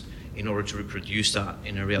properties in order to reproduce that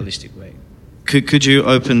in a realistic way. Could you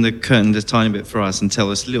open the curtain a tiny bit for us and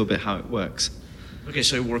tell us a little bit how it works? Okay,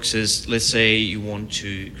 so it works as, let's say you want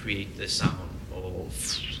to create the sound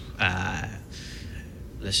of,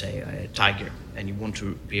 let's say, a tiger, and you want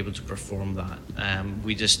to be able to perform that.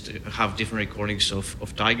 We just have different recordings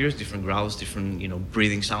of tigers, different growls, different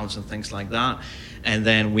breathing sounds and things like that. And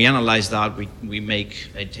then we analyze that, we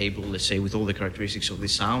make a table, let's say, with all the characteristics of the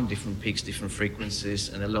sound, different peaks, different frequencies,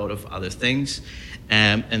 and a lot of other things.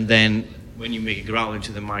 And then when you make a growl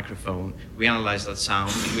into the microphone, we analyze that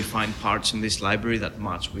sound and we find parts in this library that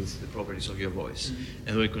match with the properties of your voice. Mm-hmm.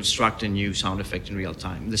 And we construct a new sound effect in real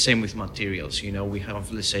time. The same with materials. We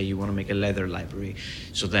have, let's say you want to make a leather library.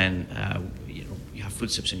 So then, you have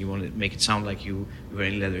footsteps and you want to make it sound like you were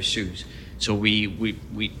wearing leather shoes. So we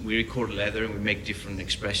record leather and we make different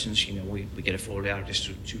expressions. We get a Foley artist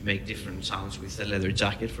to make different sounds with a leather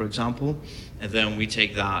jacket, for example. And then we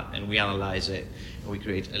take that and we analyze it and we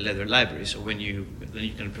create a leather library. So then you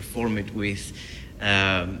can perform it with,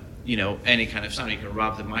 any kind of sound. You can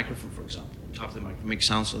rub the microphone, for example, tap the microphone, make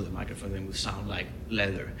sounds on the microphone, then will sound like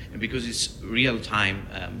leather. And because it's real time,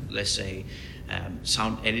 let's say,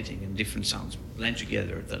 sound editing and different sounds blend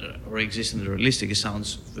together that are exist in the realistic, it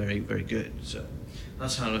sounds very, very good. So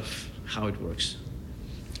that's how it works.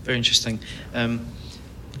 Very interesting.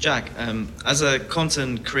 Jack, as a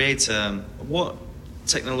content creator, what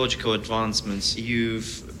technological advancements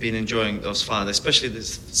you've been enjoying thus far, especially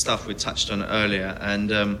this stuff we touched on earlier,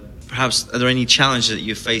 and perhaps are there any challenges that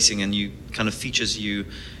you're facing and you kind of features you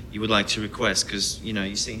would like to request? Because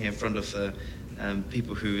you're sitting here in front of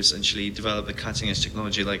people who essentially develop the cutting edge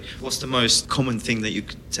technology. Like, what's the most common thing that you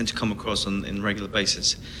tend to come across on a regular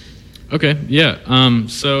basis? Okay, yeah.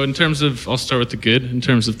 So in terms of, I'll start with the good, in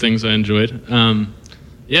terms of things I enjoyed.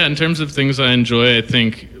 In terms of things I enjoy, I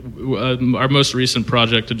think our most recent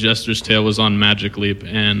project, A Jester's Tale, was on Magic Leap,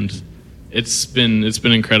 and it's been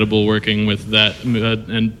incredible working with that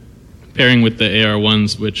and pairing with the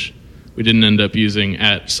AR1s, which we didn't end up using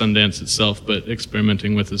at Sundance itself, but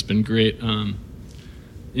experimenting with has been great.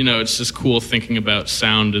 It's just cool thinking about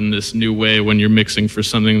sound in this new way when you're mixing for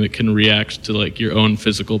something that can react to like your own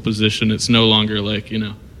physical position. It's no longer like,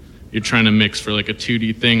 you're trying to mix for like a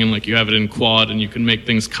 2D thing and like you have it in quad and you can make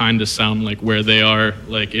things kind of sound like where they are.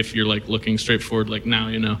 Like if you're like looking straight forward, like now,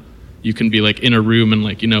 you can be like in a room and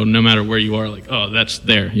like, no matter where you are, like, oh, that's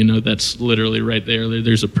there, that's literally right there.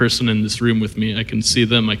 There's a person in this room with me. I can see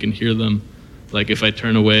them, I can hear them. Like if I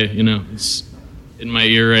turn away, in my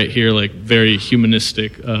ear right here, like very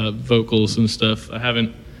humanistic vocals and stuff. I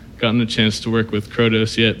haven't gotten a chance to work with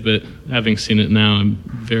Krotos yet, but having seen it now, I'm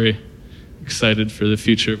very excited for the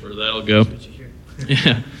future of where that'll go.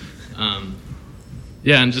 Yeah.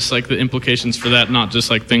 Yeah, and just like the implications for that, not just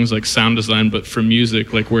like things like sound design, but for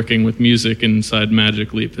music, like working with music inside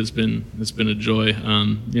Magic Leap has been a joy.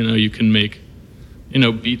 You know, you can make, you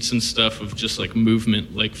know, beats and stuff of just like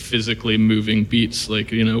movement, like physically moving beats,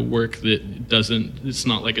 like, you know, work that it's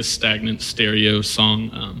not like a stagnant stereo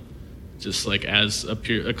song. Just like as a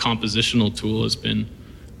compositional tool has been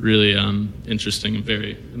really interesting and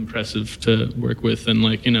very impressive to work with. And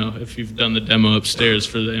like, you know, if you've done the demo upstairs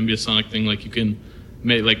for the Ambiosonic thing, like you can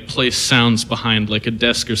place sounds behind like a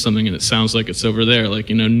desk or something and it sounds like it's over there, like,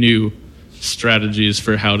 you know, new strategies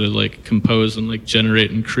for how to like compose and like generate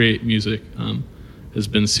and create music has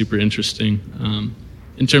been super interesting.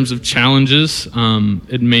 In terms of challenges,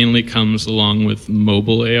 it mainly comes along with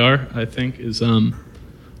mobile AR, I think, is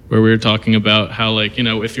where we were talking about how, like, you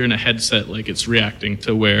know, if you're in a headset, like it's reacting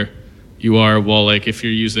to where you are, while like if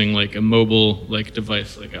you're using like a mobile like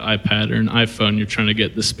device like an iPad or an iPhone, you're trying to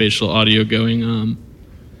get the spatial audio going.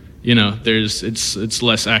 You know, it's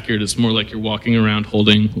less accurate. It's more like you're walking around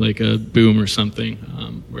holding like a boom or something,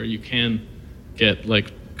 where you can get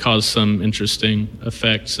like cause some interesting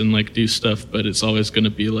effects and like do stuff, but it's always going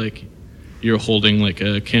to be like you're holding like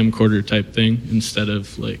a camcorder type thing instead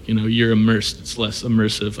of like, you know, you're immersed. It's less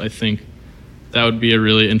immersive. I think that would be a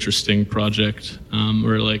really interesting project,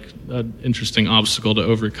 or like an interesting obstacle to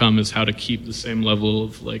overcome, is how to keep the same level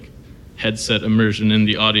of like headset immersion in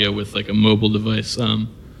the audio with like a mobile device.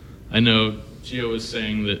 I know Gio was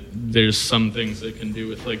saying that there's some things that can do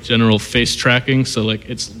with like general face tracking. So like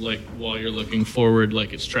it's like while you're looking forward,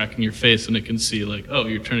 like it's tracking your face and it can see like, oh,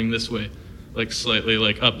 you're turning this way, like slightly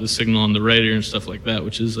like up the signal on the right ear and stuff like that,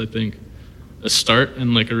 which is, I think, a start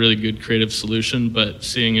and like a really good creative solution. But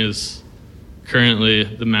seeing as currently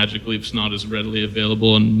the Magic Leap's not as readily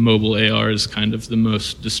available and mobile AR is kind of the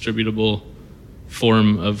most distributable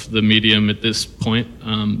form of the medium at this point,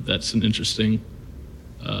 that's an interesting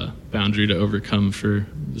boundary to overcome for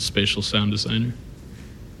the spatial sound designer.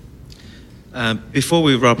 Before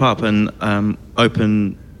we wrap up and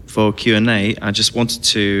open for Q&A, I just wanted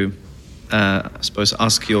to, I suppose,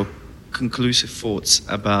 ask your conclusive thoughts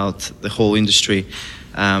about the whole industry.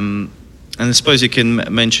 And I suppose you can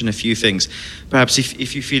mention a few things. Perhaps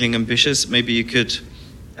if you're feeling ambitious, maybe you could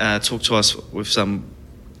talk to us with some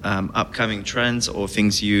upcoming trends or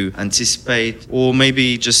things you anticipate, or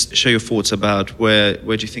maybe just share your thoughts about where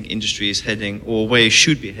do you think industry is heading, or where it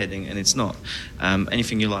should be heading and it's not.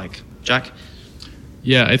 Anything you like. Jack?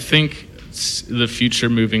 Yeah, I think the future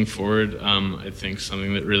moving forward, I think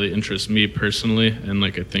something that really interests me personally and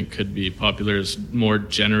like I think could be popular is more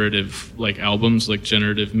generative like albums, like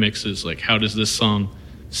generative mixes. Like, how does this song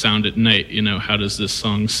sound at night? You know, how does this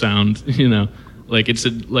song sound, you know? Like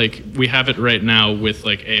like we have it right now with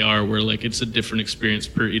like AR, where like it's a different experience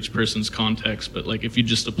per each person's context. But like if you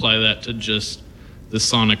just apply that to just the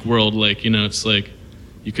sonic world, like, you know, it's like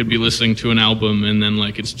you could be listening to an album and then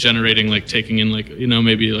like it's generating, like taking in like, you know,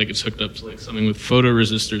 maybe like it's hooked up to like something with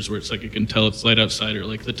photoresistors where it's like it can tell it's light outside or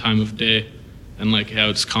like the time of day, and like how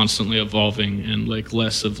it's constantly evolving and like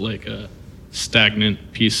less of like a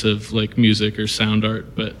stagnant piece of like music or sound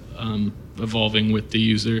art, but evolving with the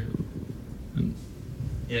user.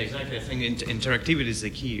 Yeah, exactly. I think interactivity is the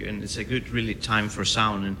key, and it's a good really time for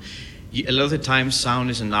sound. And a lot of the time, sound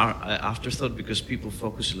is an afterthought because people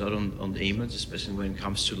focus a lot on the image, especially when it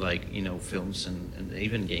comes to like, you know, films and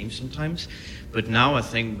even games sometimes. But now I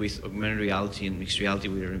think with augmented reality and mixed reality,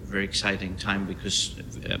 we're in a very exciting time because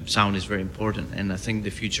sound is very important. And I think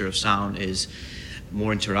the future of sound is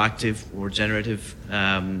more interactive, more generative,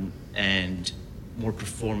 and more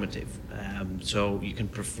performative. So you can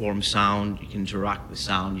perform sound, you can interact with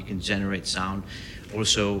sound, you can generate sound.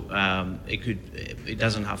 Also, it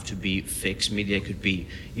doesn't have to be fixed media. It could be,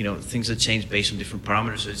 you know, things that change based on different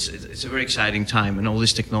parameters. So it's a very exciting time, and all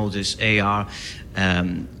these technologies, AR,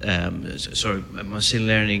 machine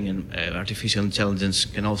learning and artificial intelligence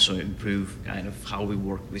can also improve kind of how we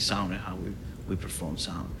work with sound and how we perform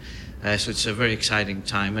sound. So it's a very exciting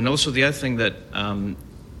time. And also the other thing that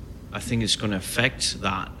I think it's going to affect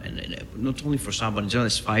that, and not only for sound, but in general,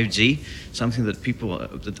 is 5G, something that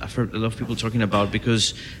that I've heard a lot of people talking about,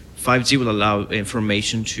 because 5G will allow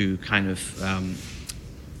information to kind of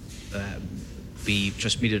be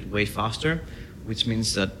transmitted way faster, which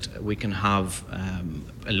means that we can have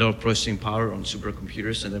a lot of processing power on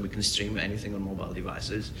supercomputers, and then we can stream anything on mobile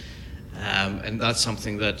devices. And that's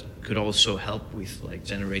something that could also help with like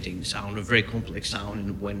generating sound, a very complex sound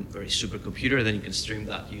in one very supercomputer. Then you can stream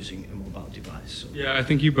that using a mobile device. So. Yeah, I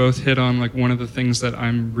think you both hit on like one of the things that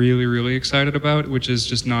I'm really, really excited about, which is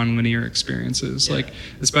just nonlinear experiences. Yeah. Like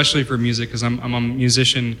especially for music, because I'm a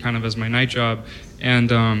musician kind of as my night job,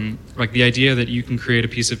 and like the idea that you can create a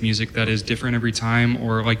piece of music that is different every time,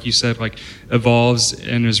 or like you said, like evolves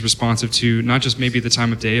and is responsive to not just maybe the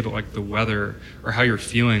time of day, but like the weather or how you're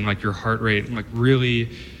feeling, like your heart rate, like really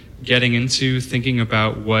getting into thinking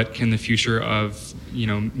about what can the future of, you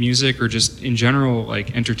know, music or just in general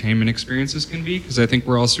like entertainment experiences can be, because I think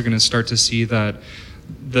we're also going to start to see that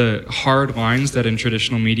the hard lines that in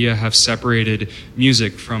traditional media have separated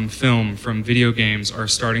music from film, from video games, are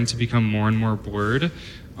starting to become more and more blurred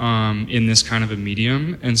in this kind of a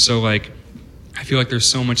medium. And so like I feel like there's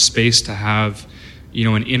so much space to have, you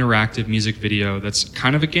know, an interactive music video that's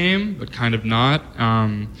kind of a game but kind of not.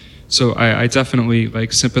 So I definitely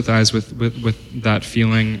like sympathize with that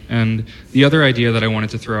feeling. And the other idea that I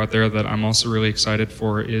wanted to throw out there that I'm also really excited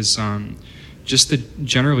for is just the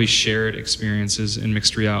generally shared experiences in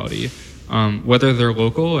mixed reality, whether they're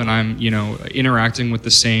local and I'm, you know, interacting with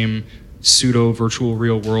the same pseudo virtual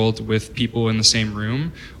real world with people in the same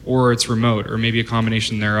room, or it's remote, or maybe a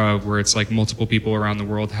combination thereof where it's like multiple people around the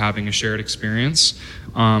world having a shared experience.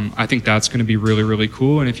 I think that's going to be really, really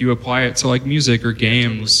cool. And if you apply it to like music or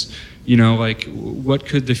games, you know, like what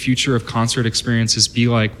could the future of concert experiences be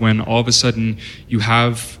like when all of a sudden you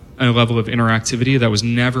have a level of interactivity that was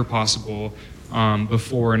never possible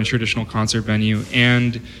before in a traditional concert venue,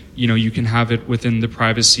 and you know, you can have it within the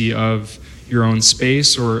privacy of your own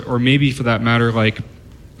space, or maybe for that matter, like,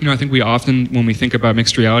 you know, I think we often, when we think about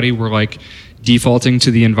mixed reality, we're like defaulting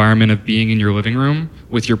to the environment of being in your living room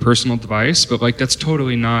with your personal device, but like that's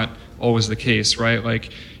totally not always the case, right?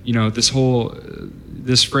 Like, you know,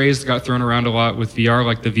 this phrase that got thrown around a lot with VR,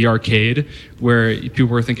 like the VRcade, where people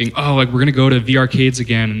were thinking, oh, like we're going to go to VRcades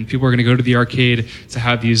again, and people are going to go to the arcade to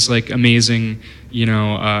have these like amazing, you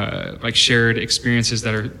know, like shared experiences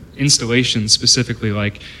that are installations specifically,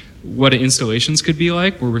 like what installations could be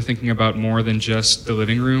like, where we're thinking about more than just the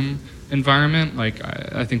living room environment. Like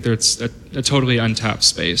I think there's a totally untapped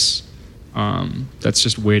space that's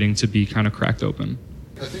just waiting to be kind of cracked open.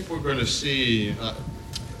 I think we're going to see,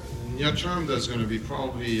 near term, there's going to be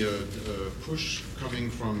probably a push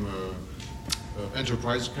coming from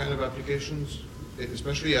enterprise kind of applications,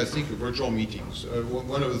 especially I think virtual meetings.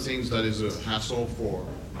 One of the things that is a hassle for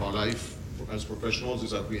our life as professionals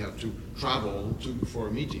is that we have to travel for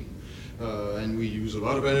a meeting. And we use a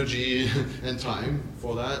lot of energy and time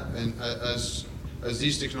for that. And as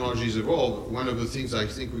these technologies evolve, one of the things I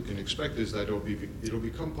think we can expect is that it'll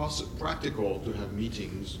become practical to have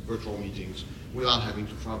meetings, virtual meetings, without having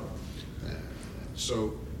to travel.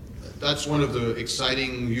 So that's one of the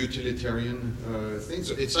exciting utilitarian things.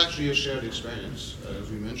 It's actually a shared experience, as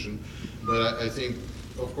we mentioned, but I think,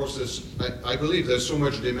 of course, I believe there's so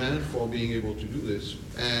much demand for being able to do this,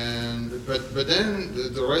 but then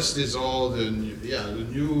the rest is all the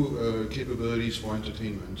new capabilities for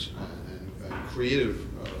entertainment and creative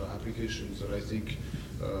applications that I think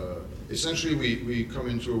essentially we come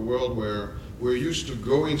into a world where we're used to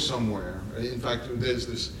going somewhere. In fact, there's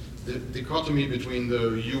this dichotomy between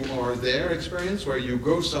the you are there experience, where you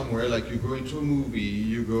go somewhere, like you go into a movie,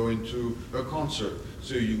 you go into a concert,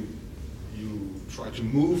 so you try to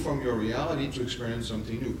move from your reality to experience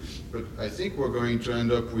something new. But I think we're going to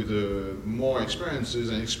end up with more experiences,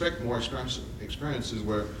 and expect more experiences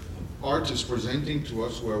where art is presenting to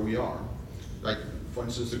us where we are. Like, for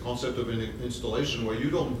instance, the concept of an installation where you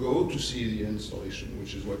don't go to see the installation,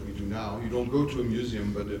 which is what we do now. You don't go to a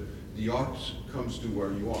museum, but the art comes to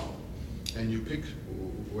where you are. And you pick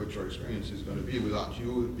what your experience is going to be without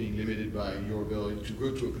you being limited by your ability to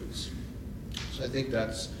go to a place. So I think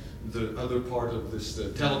that's the other part of this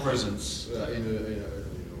telepresence in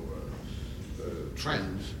a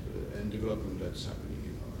trend and development that's happening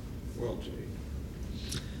in our world today.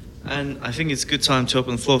 And I think it's a good time to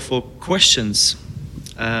open the floor for questions.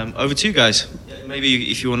 Over to you guys.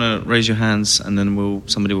 Maybe if you want to raise your hands, and then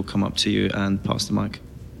somebody will come up to you and pass the mic.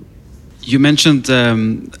 You mentioned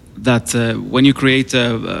that when you create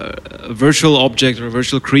a virtual object or a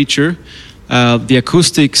virtual creature, the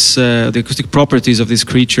acoustic properties of this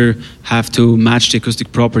creature have to match the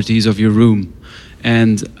acoustic properties of your room,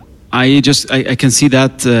 and I can see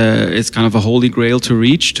that it's kind of a holy grail to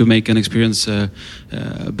reach, to make an experience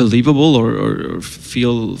believable or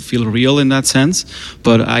feel real in that sense.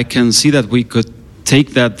 But I can see that we could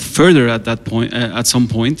take that further at some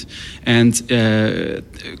point, and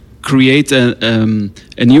create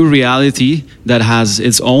a new reality that has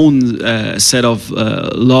its own set of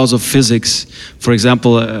laws of physics. For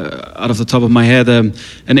example, out of the top of my head,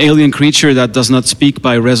 an alien creature that does not speak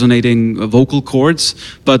by resonating vocal cords,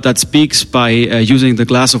 but that speaks by using the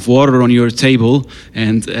glass of water on your table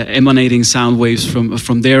and emanating sound waves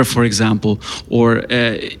from there, for example, or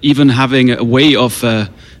even having a way of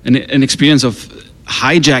an experience of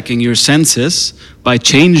hijacking your senses by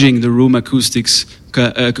changing the room acoustics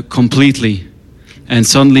completely, and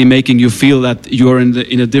suddenly making you feel that you're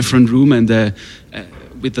in a different room, and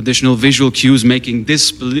with additional visual cues, making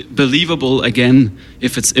this believable again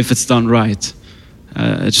if it's done right.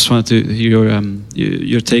 I just wanted to hear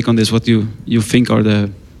your take on this. What you think are the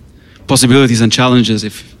possibilities and challenges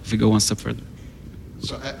if we go one step further?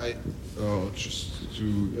 So just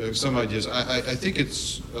to some ideas. I think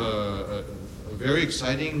it's a very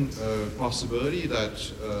exciting possibility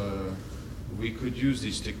that we could use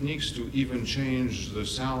these techniques to even change the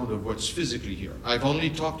sound of what's physically here. I've only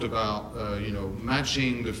talked about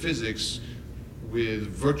matching the physics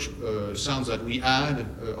with sounds that we add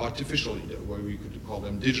artificially, where we could call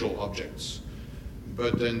them digital objects.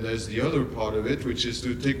 But then there's the other part of it, which is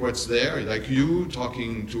to take what's there, like you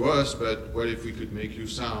talking to us, but what if we could make you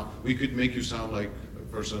sound? We could make you sound like a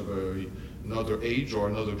person of another age or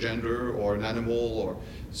another gender or an animal, or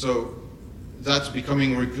so that's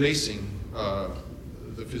becoming replacing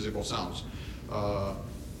the physical sounds.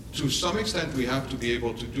 To some extent, we have to be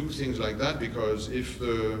able to do things like that, because if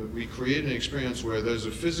we create an experience where there's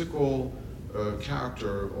a physical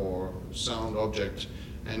character or sound object,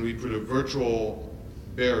 and we put a virtual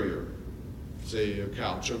barrier, say a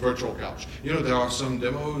couch, a virtual couch. There are some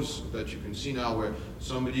demos that you can see now where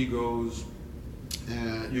somebody goes,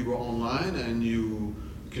 and you go online and you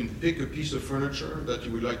can pick a piece of furniture that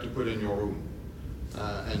you would like to put in your room.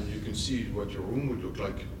 And you can see what your room would look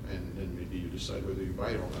like, and then maybe you decide whether you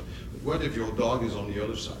buy it or not. But what if your dog is on the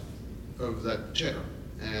other side of that chair?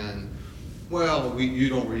 And, well, you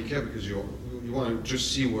don't really care because you want to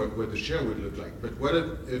just see what the chair would look like. But what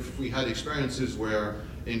if we had experiences where,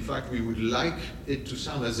 in fact, we would like it to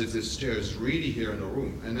sound as if this chair is really here in the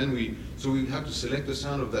room? And then we have to select the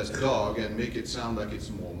sound of that dog and make it sound like it's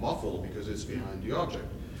more muffled because it's behind the object.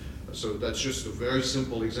 So that's just a very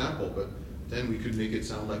simple example, but then we could make it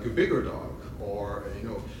sound like a bigger dog, or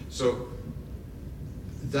so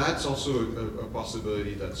that's also a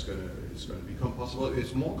possibility that's going to become possible.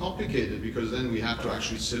 It's more complicated because then we have to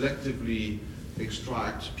actually selectively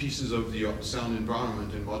extract pieces of the sound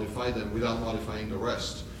environment and modify them without modifying the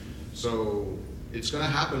rest. So it's going to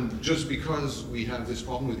happen just because we have this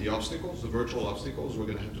problem with the obstacles, the virtual obstacles. We're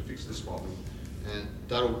going to have to fix this problem, and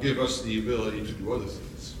that'll give us the ability to do other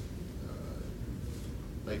things,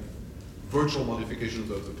 like virtual modifications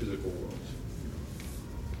of the physical world.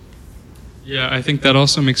 Yeah, I think that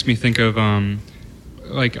also makes me think of,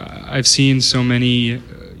 like, I've seen so many,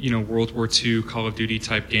 World War II Call of Duty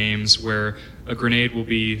type games where a grenade will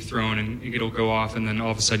be thrown and it'll go off, and then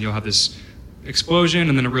all of a sudden you'll have this explosion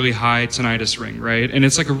and then a really high tinnitus ring, right? And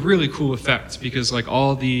it's like a really cool effect because like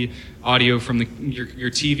all the audio from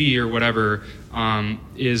your TV or whatever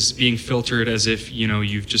is being filtered as if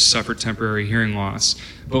you've just suffered temporary hearing loss.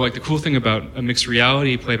 But like the cool thing about a mixed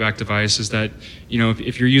reality playback device is that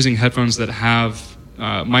if you're using headphones that have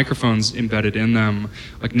microphones embedded in them,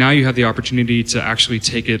 like now you have the opportunity to actually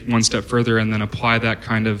take it one step further and then apply that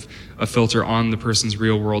kind of a filter on the person's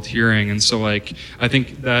real world hearing. And so like I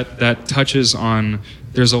think that touches on,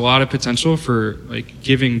 there's a lot of potential for like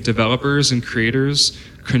giving developers and creators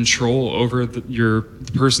control over the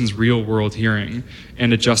person's real world hearing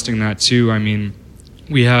and adjusting that too. I mean,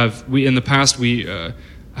 we in the past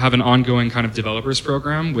have an ongoing kind of developers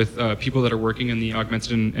program with people that are working in the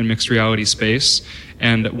augmented and mixed reality space.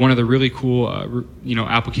 And one of the really cool,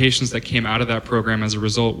 applications that came out of that program as a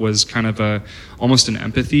result was kind of almost an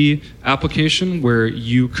empathy application where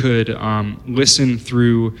you could listen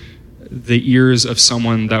through the ears of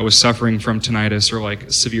someone that was suffering from tinnitus or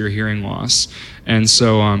like severe hearing loss. And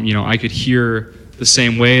so, I could hear the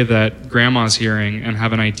same way that grandma's hearing and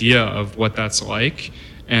have an idea of what that's like.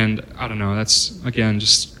 And I don't know, that's, again,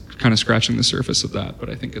 just kind of scratching the surface of that, but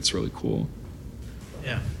I think it's really cool.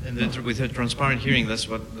 Yeah, and with the transparent hearing, that's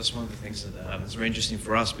one of the things that's very interesting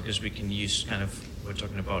for us, because we can use we're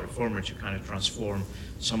talking about Reformer to kind of transform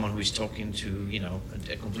someone who is talking to,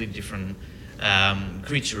 a completely different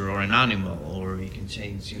creature or an animal, or you can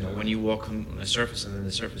change, when you walk on a surface and then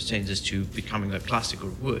the surface changes to becoming like plastic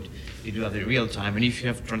or wood, you do that in real time. And if you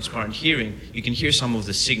have transparent hearing, you can hear some of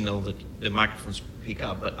the signal that the microphones pick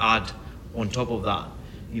up, but add on top of that,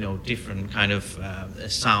 different kind of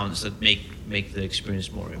sounds that make make the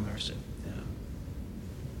experience more immersive.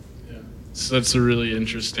 So that's a really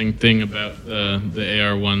interesting thing about the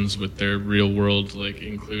AR ones with their real world, like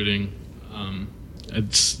including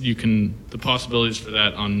the possibilities for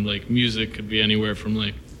that on like music could be anywhere from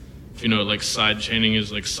like, if you know, like side chaining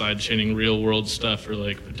is like side chaining real world stuff, or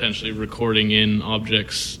like potentially recording in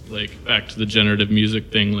objects, like back to the generative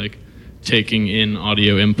music thing, like taking in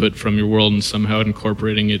audio input from your world and somehow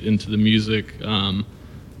incorporating it into the music.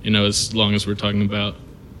 As long as we're talking about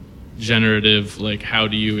generative, like how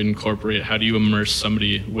do you immerse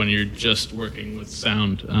somebody when you're just working with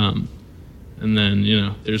sound? And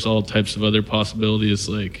then, there's all types of other possibilities,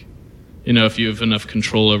 like, if you have enough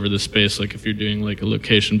control over the space, like if you're doing like a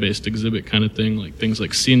location-based exhibit kind of thing, like things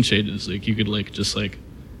like scene changes, like you could like just like,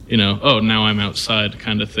 oh, now I'm outside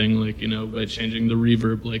kind of thing, like, by changing the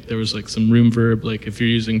reverb, like there was like some room verb, like if you're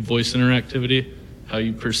using voice interactivity, how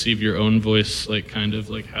you perceive your own voice, like kind of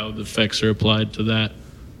like how the effects are applied to that.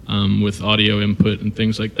 With audio input and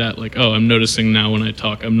things like that, like, oh, I'm noticing now when I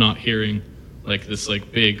talk, I'm not hearing like this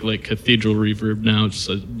like big like cathedral reverb now. It's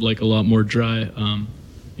like a lot more dry.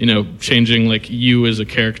 Changing like you as a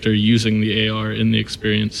character using the AR in the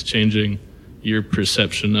experience, changing your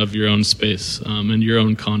perception of your own space and your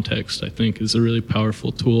own context, I think is a really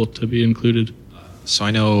powerful tool to be included. So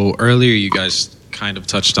I know earlier you guys kind of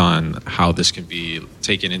touched on how this can be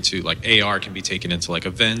taken into, like AR can be taken into like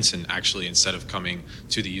events, and actually instead of coming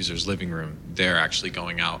to the user's living room, they're actually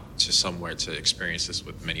going out to somewhere to experience this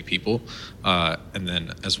with many people. And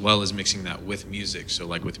then as well as mixing that with music. So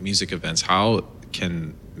like with music events, how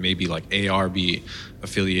can maybe like AR be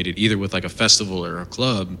affiliated either with like a festival or a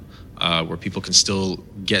club where people can still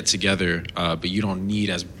get together, but you don't need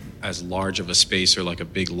as large of a space or like a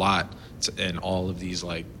big lot and all of these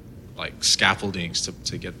like scaffoldings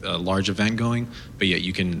to get a large event going, but yet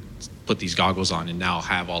you can put these goggles on and now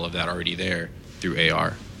have all of that already there through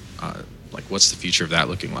AR. Like what's the future of that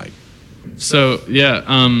looking like? So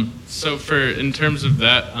in terms of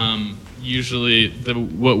that, usually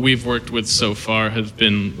what we've worked with so far has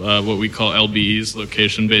been what we call LBEs,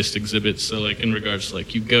 location-based exhibits. So like in regards to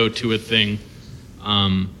like you go to a thing,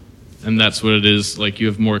 and that's what it is. Like you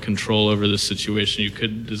have more control over the situation. You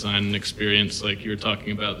could design an experience like you were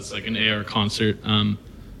talking about. It's like an AR concert.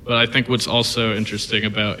 But I think what's also interesting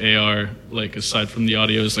about AR, like aside from the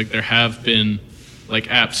audio, is like there have been like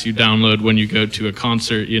apps you download when you go to a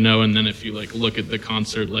concert, and then if you like look at the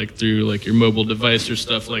concert like through like your mobile device or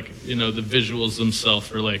stuff, like the visuals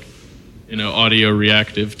themselves are like audio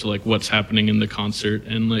reactive to like what's happening in the concert,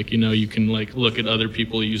 and like you can like look at other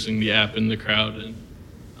people using the app in the crowd, and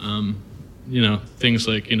things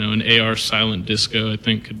like, an AR silent disco, I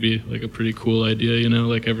think could be like a pretty cool idea,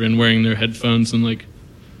 like everyone wearing their headphones and like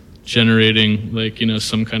generating like,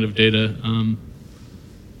 some kind of data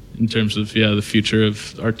in terms of, the future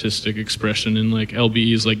of artistic expression in like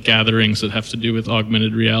LBEs, like gatherings that have to do with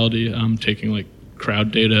augmented reality, taking like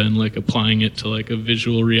crowd data and like applying it to like a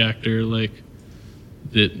visual reactor, like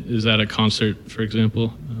that is at a concert, for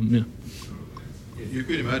example. You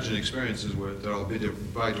could imagine experiences where that are a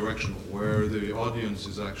bit bi-directional, where the audience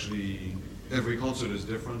is actually, every concert is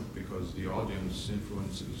different because the audience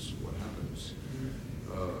influences what happens.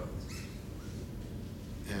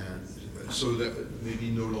 And so that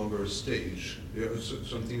maybe no longer a stage,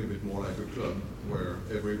 something a bit more like a club where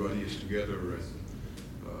everybody is together. And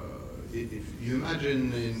if you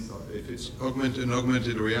imagine if it's an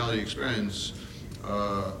augmented reality experience,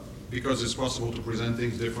 because it's possible to present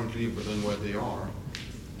things differently than what they are,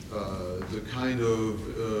 the kind of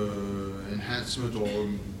enhancement or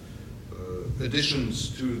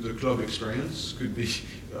additions to the club experience can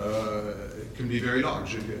be very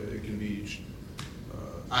large. It can be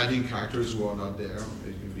adding characters who are not there.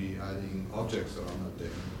 It can be adding objects that are not there.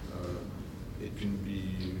 It can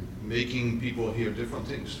be making people hear different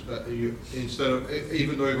things. Instead of,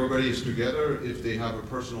 even though everybody is together, if they have a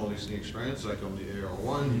personal listening experience, like on the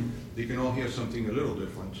AR1, they can all hear something a little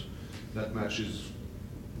different that matches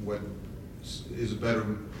what is better,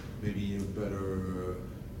 maybe a better,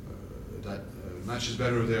 that matches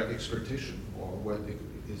better their expectation, or what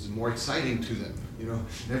is more exciting to them.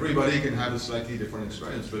 Everybody can have a slightly different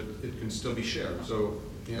experience, but it can still be shared. So,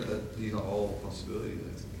 these are all possibilities,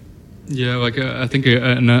 I think. Yeah, like I think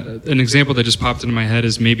an example that just popped into my head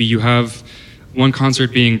is maybe you have one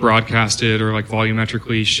concert being broadcasted or like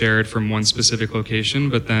volumetrically shared from one specific location,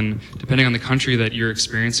 but then depending on the country that you're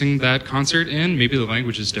experiencing that concert in, maybe the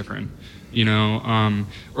language is different,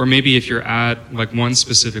 or maybe if you're at like one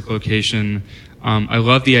specific location. I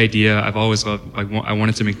love the idea. I've always loved, I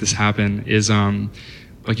wanted to make this happen, is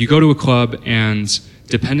like you go to a club and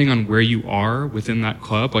depending on where you are within that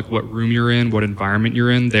club, like what room you're in, what environment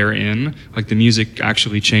you're in, they're in, like the music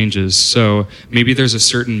actually changes. So maybe there's a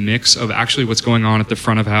certain mix of actually what's going on at the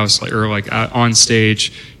front of house, or on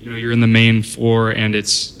stage, you're in the main floor and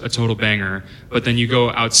it's a total banger. But then you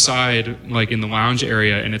go outside, like in the lounge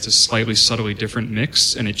area, and it's a slightly subtly different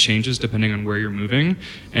mix, and it changes depending on where you're moving.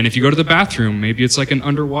 And if you go to the bathroom, maybe it's like an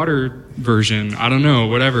underwater version, I don't know,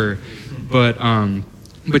 whatever.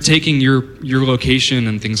 But taking your location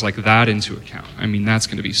and things like that into account, I mean, that's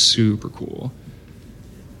going to be super cool.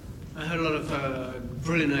 I heard a lot of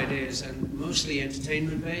brilliant ideas, and mostly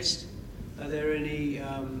entertainment-based. Are there any,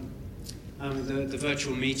 the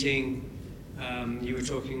virtual meeting, you were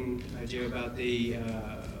talking, Joe, about the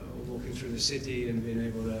walking through the city and being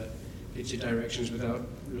able to get your directions without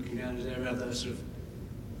looking down. Is there other sort of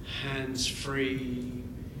hands-free,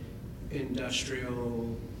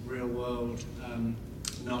 industrial, real-world,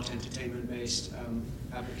 not entertainment-based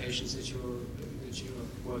applications that you're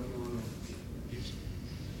working on?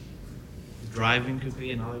 Driving could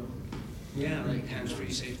be another one. Yeah, like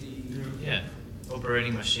hands-free safety. Yeah,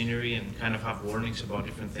 operating machinery and kind of have warnings about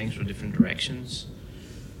different things or different directions.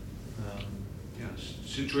 Yes,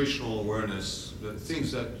 situational awareness,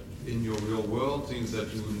 things that in your real world, things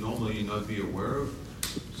that you would normally not be aware of.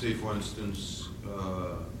 Say, for instance,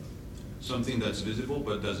 something that's visible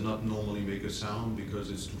but does not normally make a sound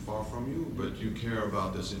because it's too far from you, but you care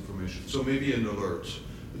about this information. So maybe an alert,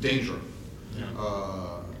 danger,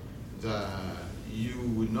 that you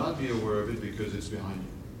would not be aware of it because it's behind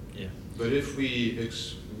you. Yeah. But if we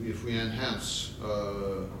enhance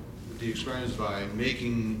the experience by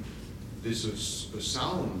making this a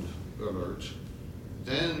sound alert,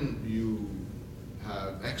 then you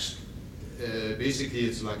have basically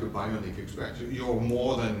it's like a bionic experience. You're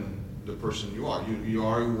more than the person you are.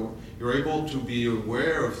 You're able to be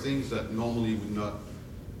aware of things that normally you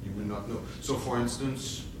would not know. So, for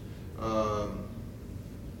instance,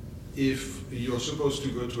 if you're supposed to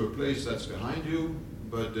go to a place that's behind you,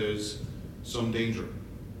 but there's some danger,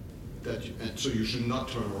 and so you should not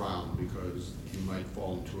turn around because you might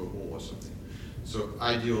fall into a hole or something. So,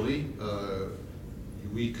 ideally,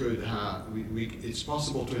 it's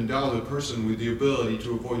possible to endow the person with the ability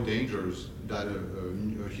to avoid dangers that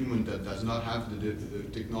a human that does not have the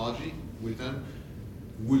technology with them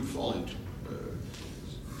would fall into.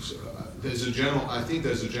 I think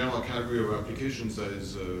there's a general category of applications that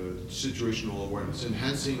is situational awareness,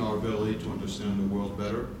 enhancing our ability to understand the world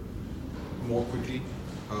better, more quickly,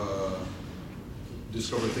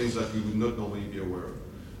 discover things that we would not normally be aware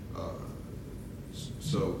of.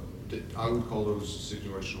 So I would call those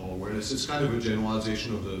situational awareness. It's kind of a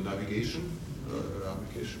generalization of the navigation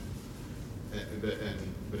application.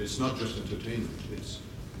 But it's not just entertainment.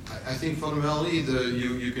 I think fundamentally,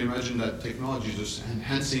 you can imagine that technology is just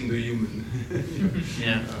enhancing the human.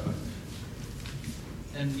 Yeah.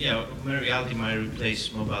 And augmented reality might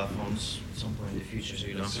replace mobile phones at some point in the future, so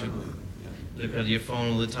you don't have to look at your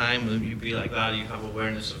phone all the time. You'd be like that. You have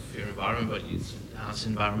awareness of your environment, but it's an enhanced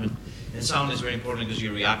environment. And sound is very important because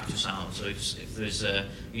you react to sound. So if there's a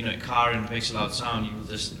car and it makes a loud sound, you will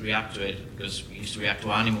just react to it because we used to react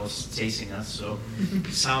to animals chasing us. So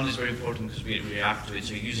sound is very important because we react to it.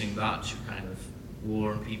 So using that to kind of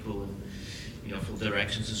warn people and for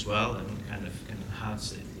directions as well, and kind of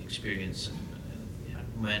enhance the experience and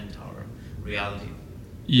augment our reality.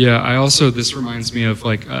 Yeah, this reminds me of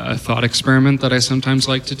like a thought experiment that I sometimes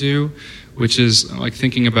like to do, which is like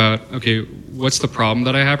thinking about, okay, what's the problem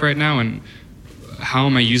that I have right now, and how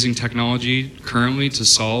am I using technology currently to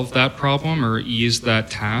solve that problem or ease that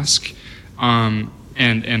task,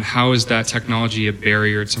 and how is that technology a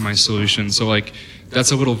barrier to my solution? So like,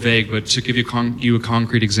 that's a little vague, but to give you a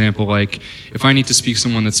concrete example, like if I need to speak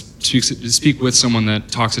with someone that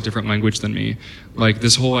talks a different language than me, like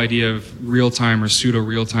this whole idea of real-time or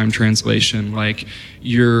pseudo-real-time translation, like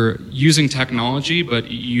you're using technology,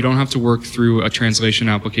 but you don't have to work through a translation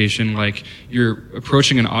application. Like you're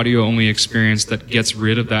approaching an audio-only experience that gets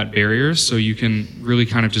rid of that barrier, so you can really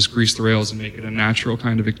kind of just grease the rails and make it a natural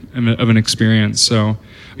kind of an experience. So,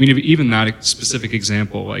 I mean, even that specific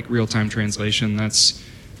example, like real-time translation, that's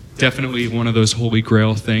definitely one of those holy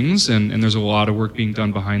grail things, and there's a lot of work being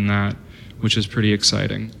done behind that, which is pretty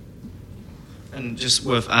exciting. And just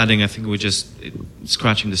worth adding, I think we're just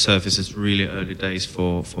scratching the surface. It's really early days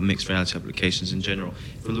for mixed reality applications in general.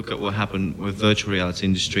 If we look at what happened with virtual reality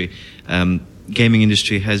industry, gaming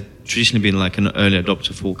industry has traditionally been like an early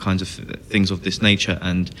adopter for all kinds of things of this nature,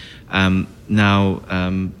 and now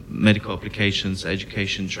medical applications,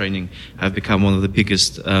 education, training have become one of the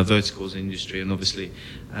biggest verticals in industry, and obviously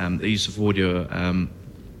the use of audio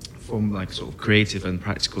from like sort of creative and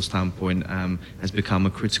practical standpoint has become a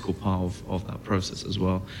critical part of that process as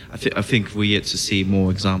well. I think we're yet to see more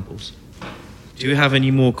examples. Do you have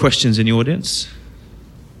any more questions in the audience?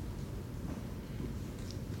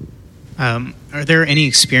 Are there any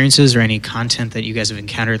experiences or any content that you guys have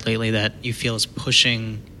encountered lately that you feel is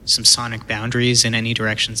pushing some sonic boundaries in any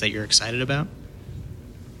directions that you're excited about?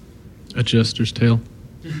 A Jester's Tale.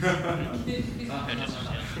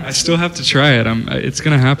 I still have to try it. It's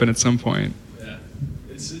going to happen at some point. Yeah,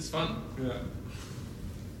 it's fun. Yeah.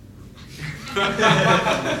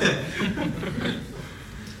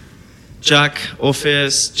 Jack,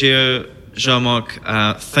 Orpheus, Gio, Jean-Marc,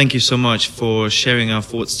 thank you so much for sharing our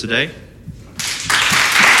thoughts today.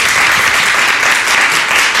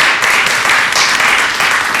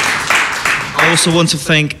 I also want to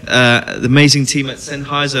thank the amazing team at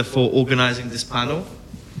Sennheiser for organizing this panel.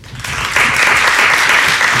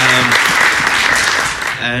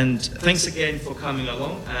 And thanks again for coming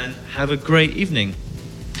along, and have a great evening.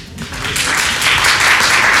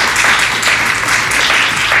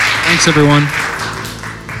 Thanks, everyone.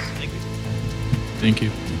 Thank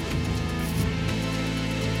you.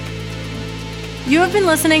 You have been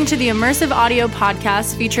listening to the Immersive Audio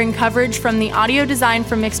Podcast featuring coverage from the Audio Design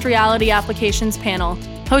for Mixed Reality Applications panel,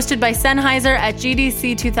 hosted by Sennheiser at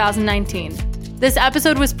GDC 2019. This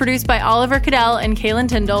episode was produced by Oliver Cadell and Kaylin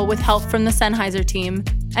Tyndall with help from the Sennheiser team,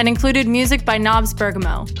 and included music by Knobs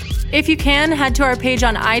Bergamo. If you can, head to our page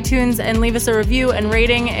on iTunes and leave us a review and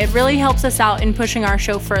rating. It really helps us out in pushing our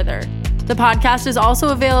show further. The podcast is also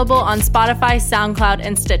available on Spotify, SoundCloud,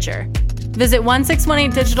 and Stitcher. Visit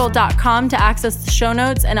 1618digital.com to access the show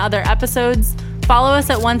notes and other episodes. Follow us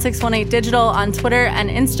at 1618digital on Twitter and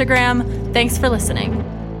Instagram. Thanks for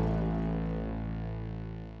listening.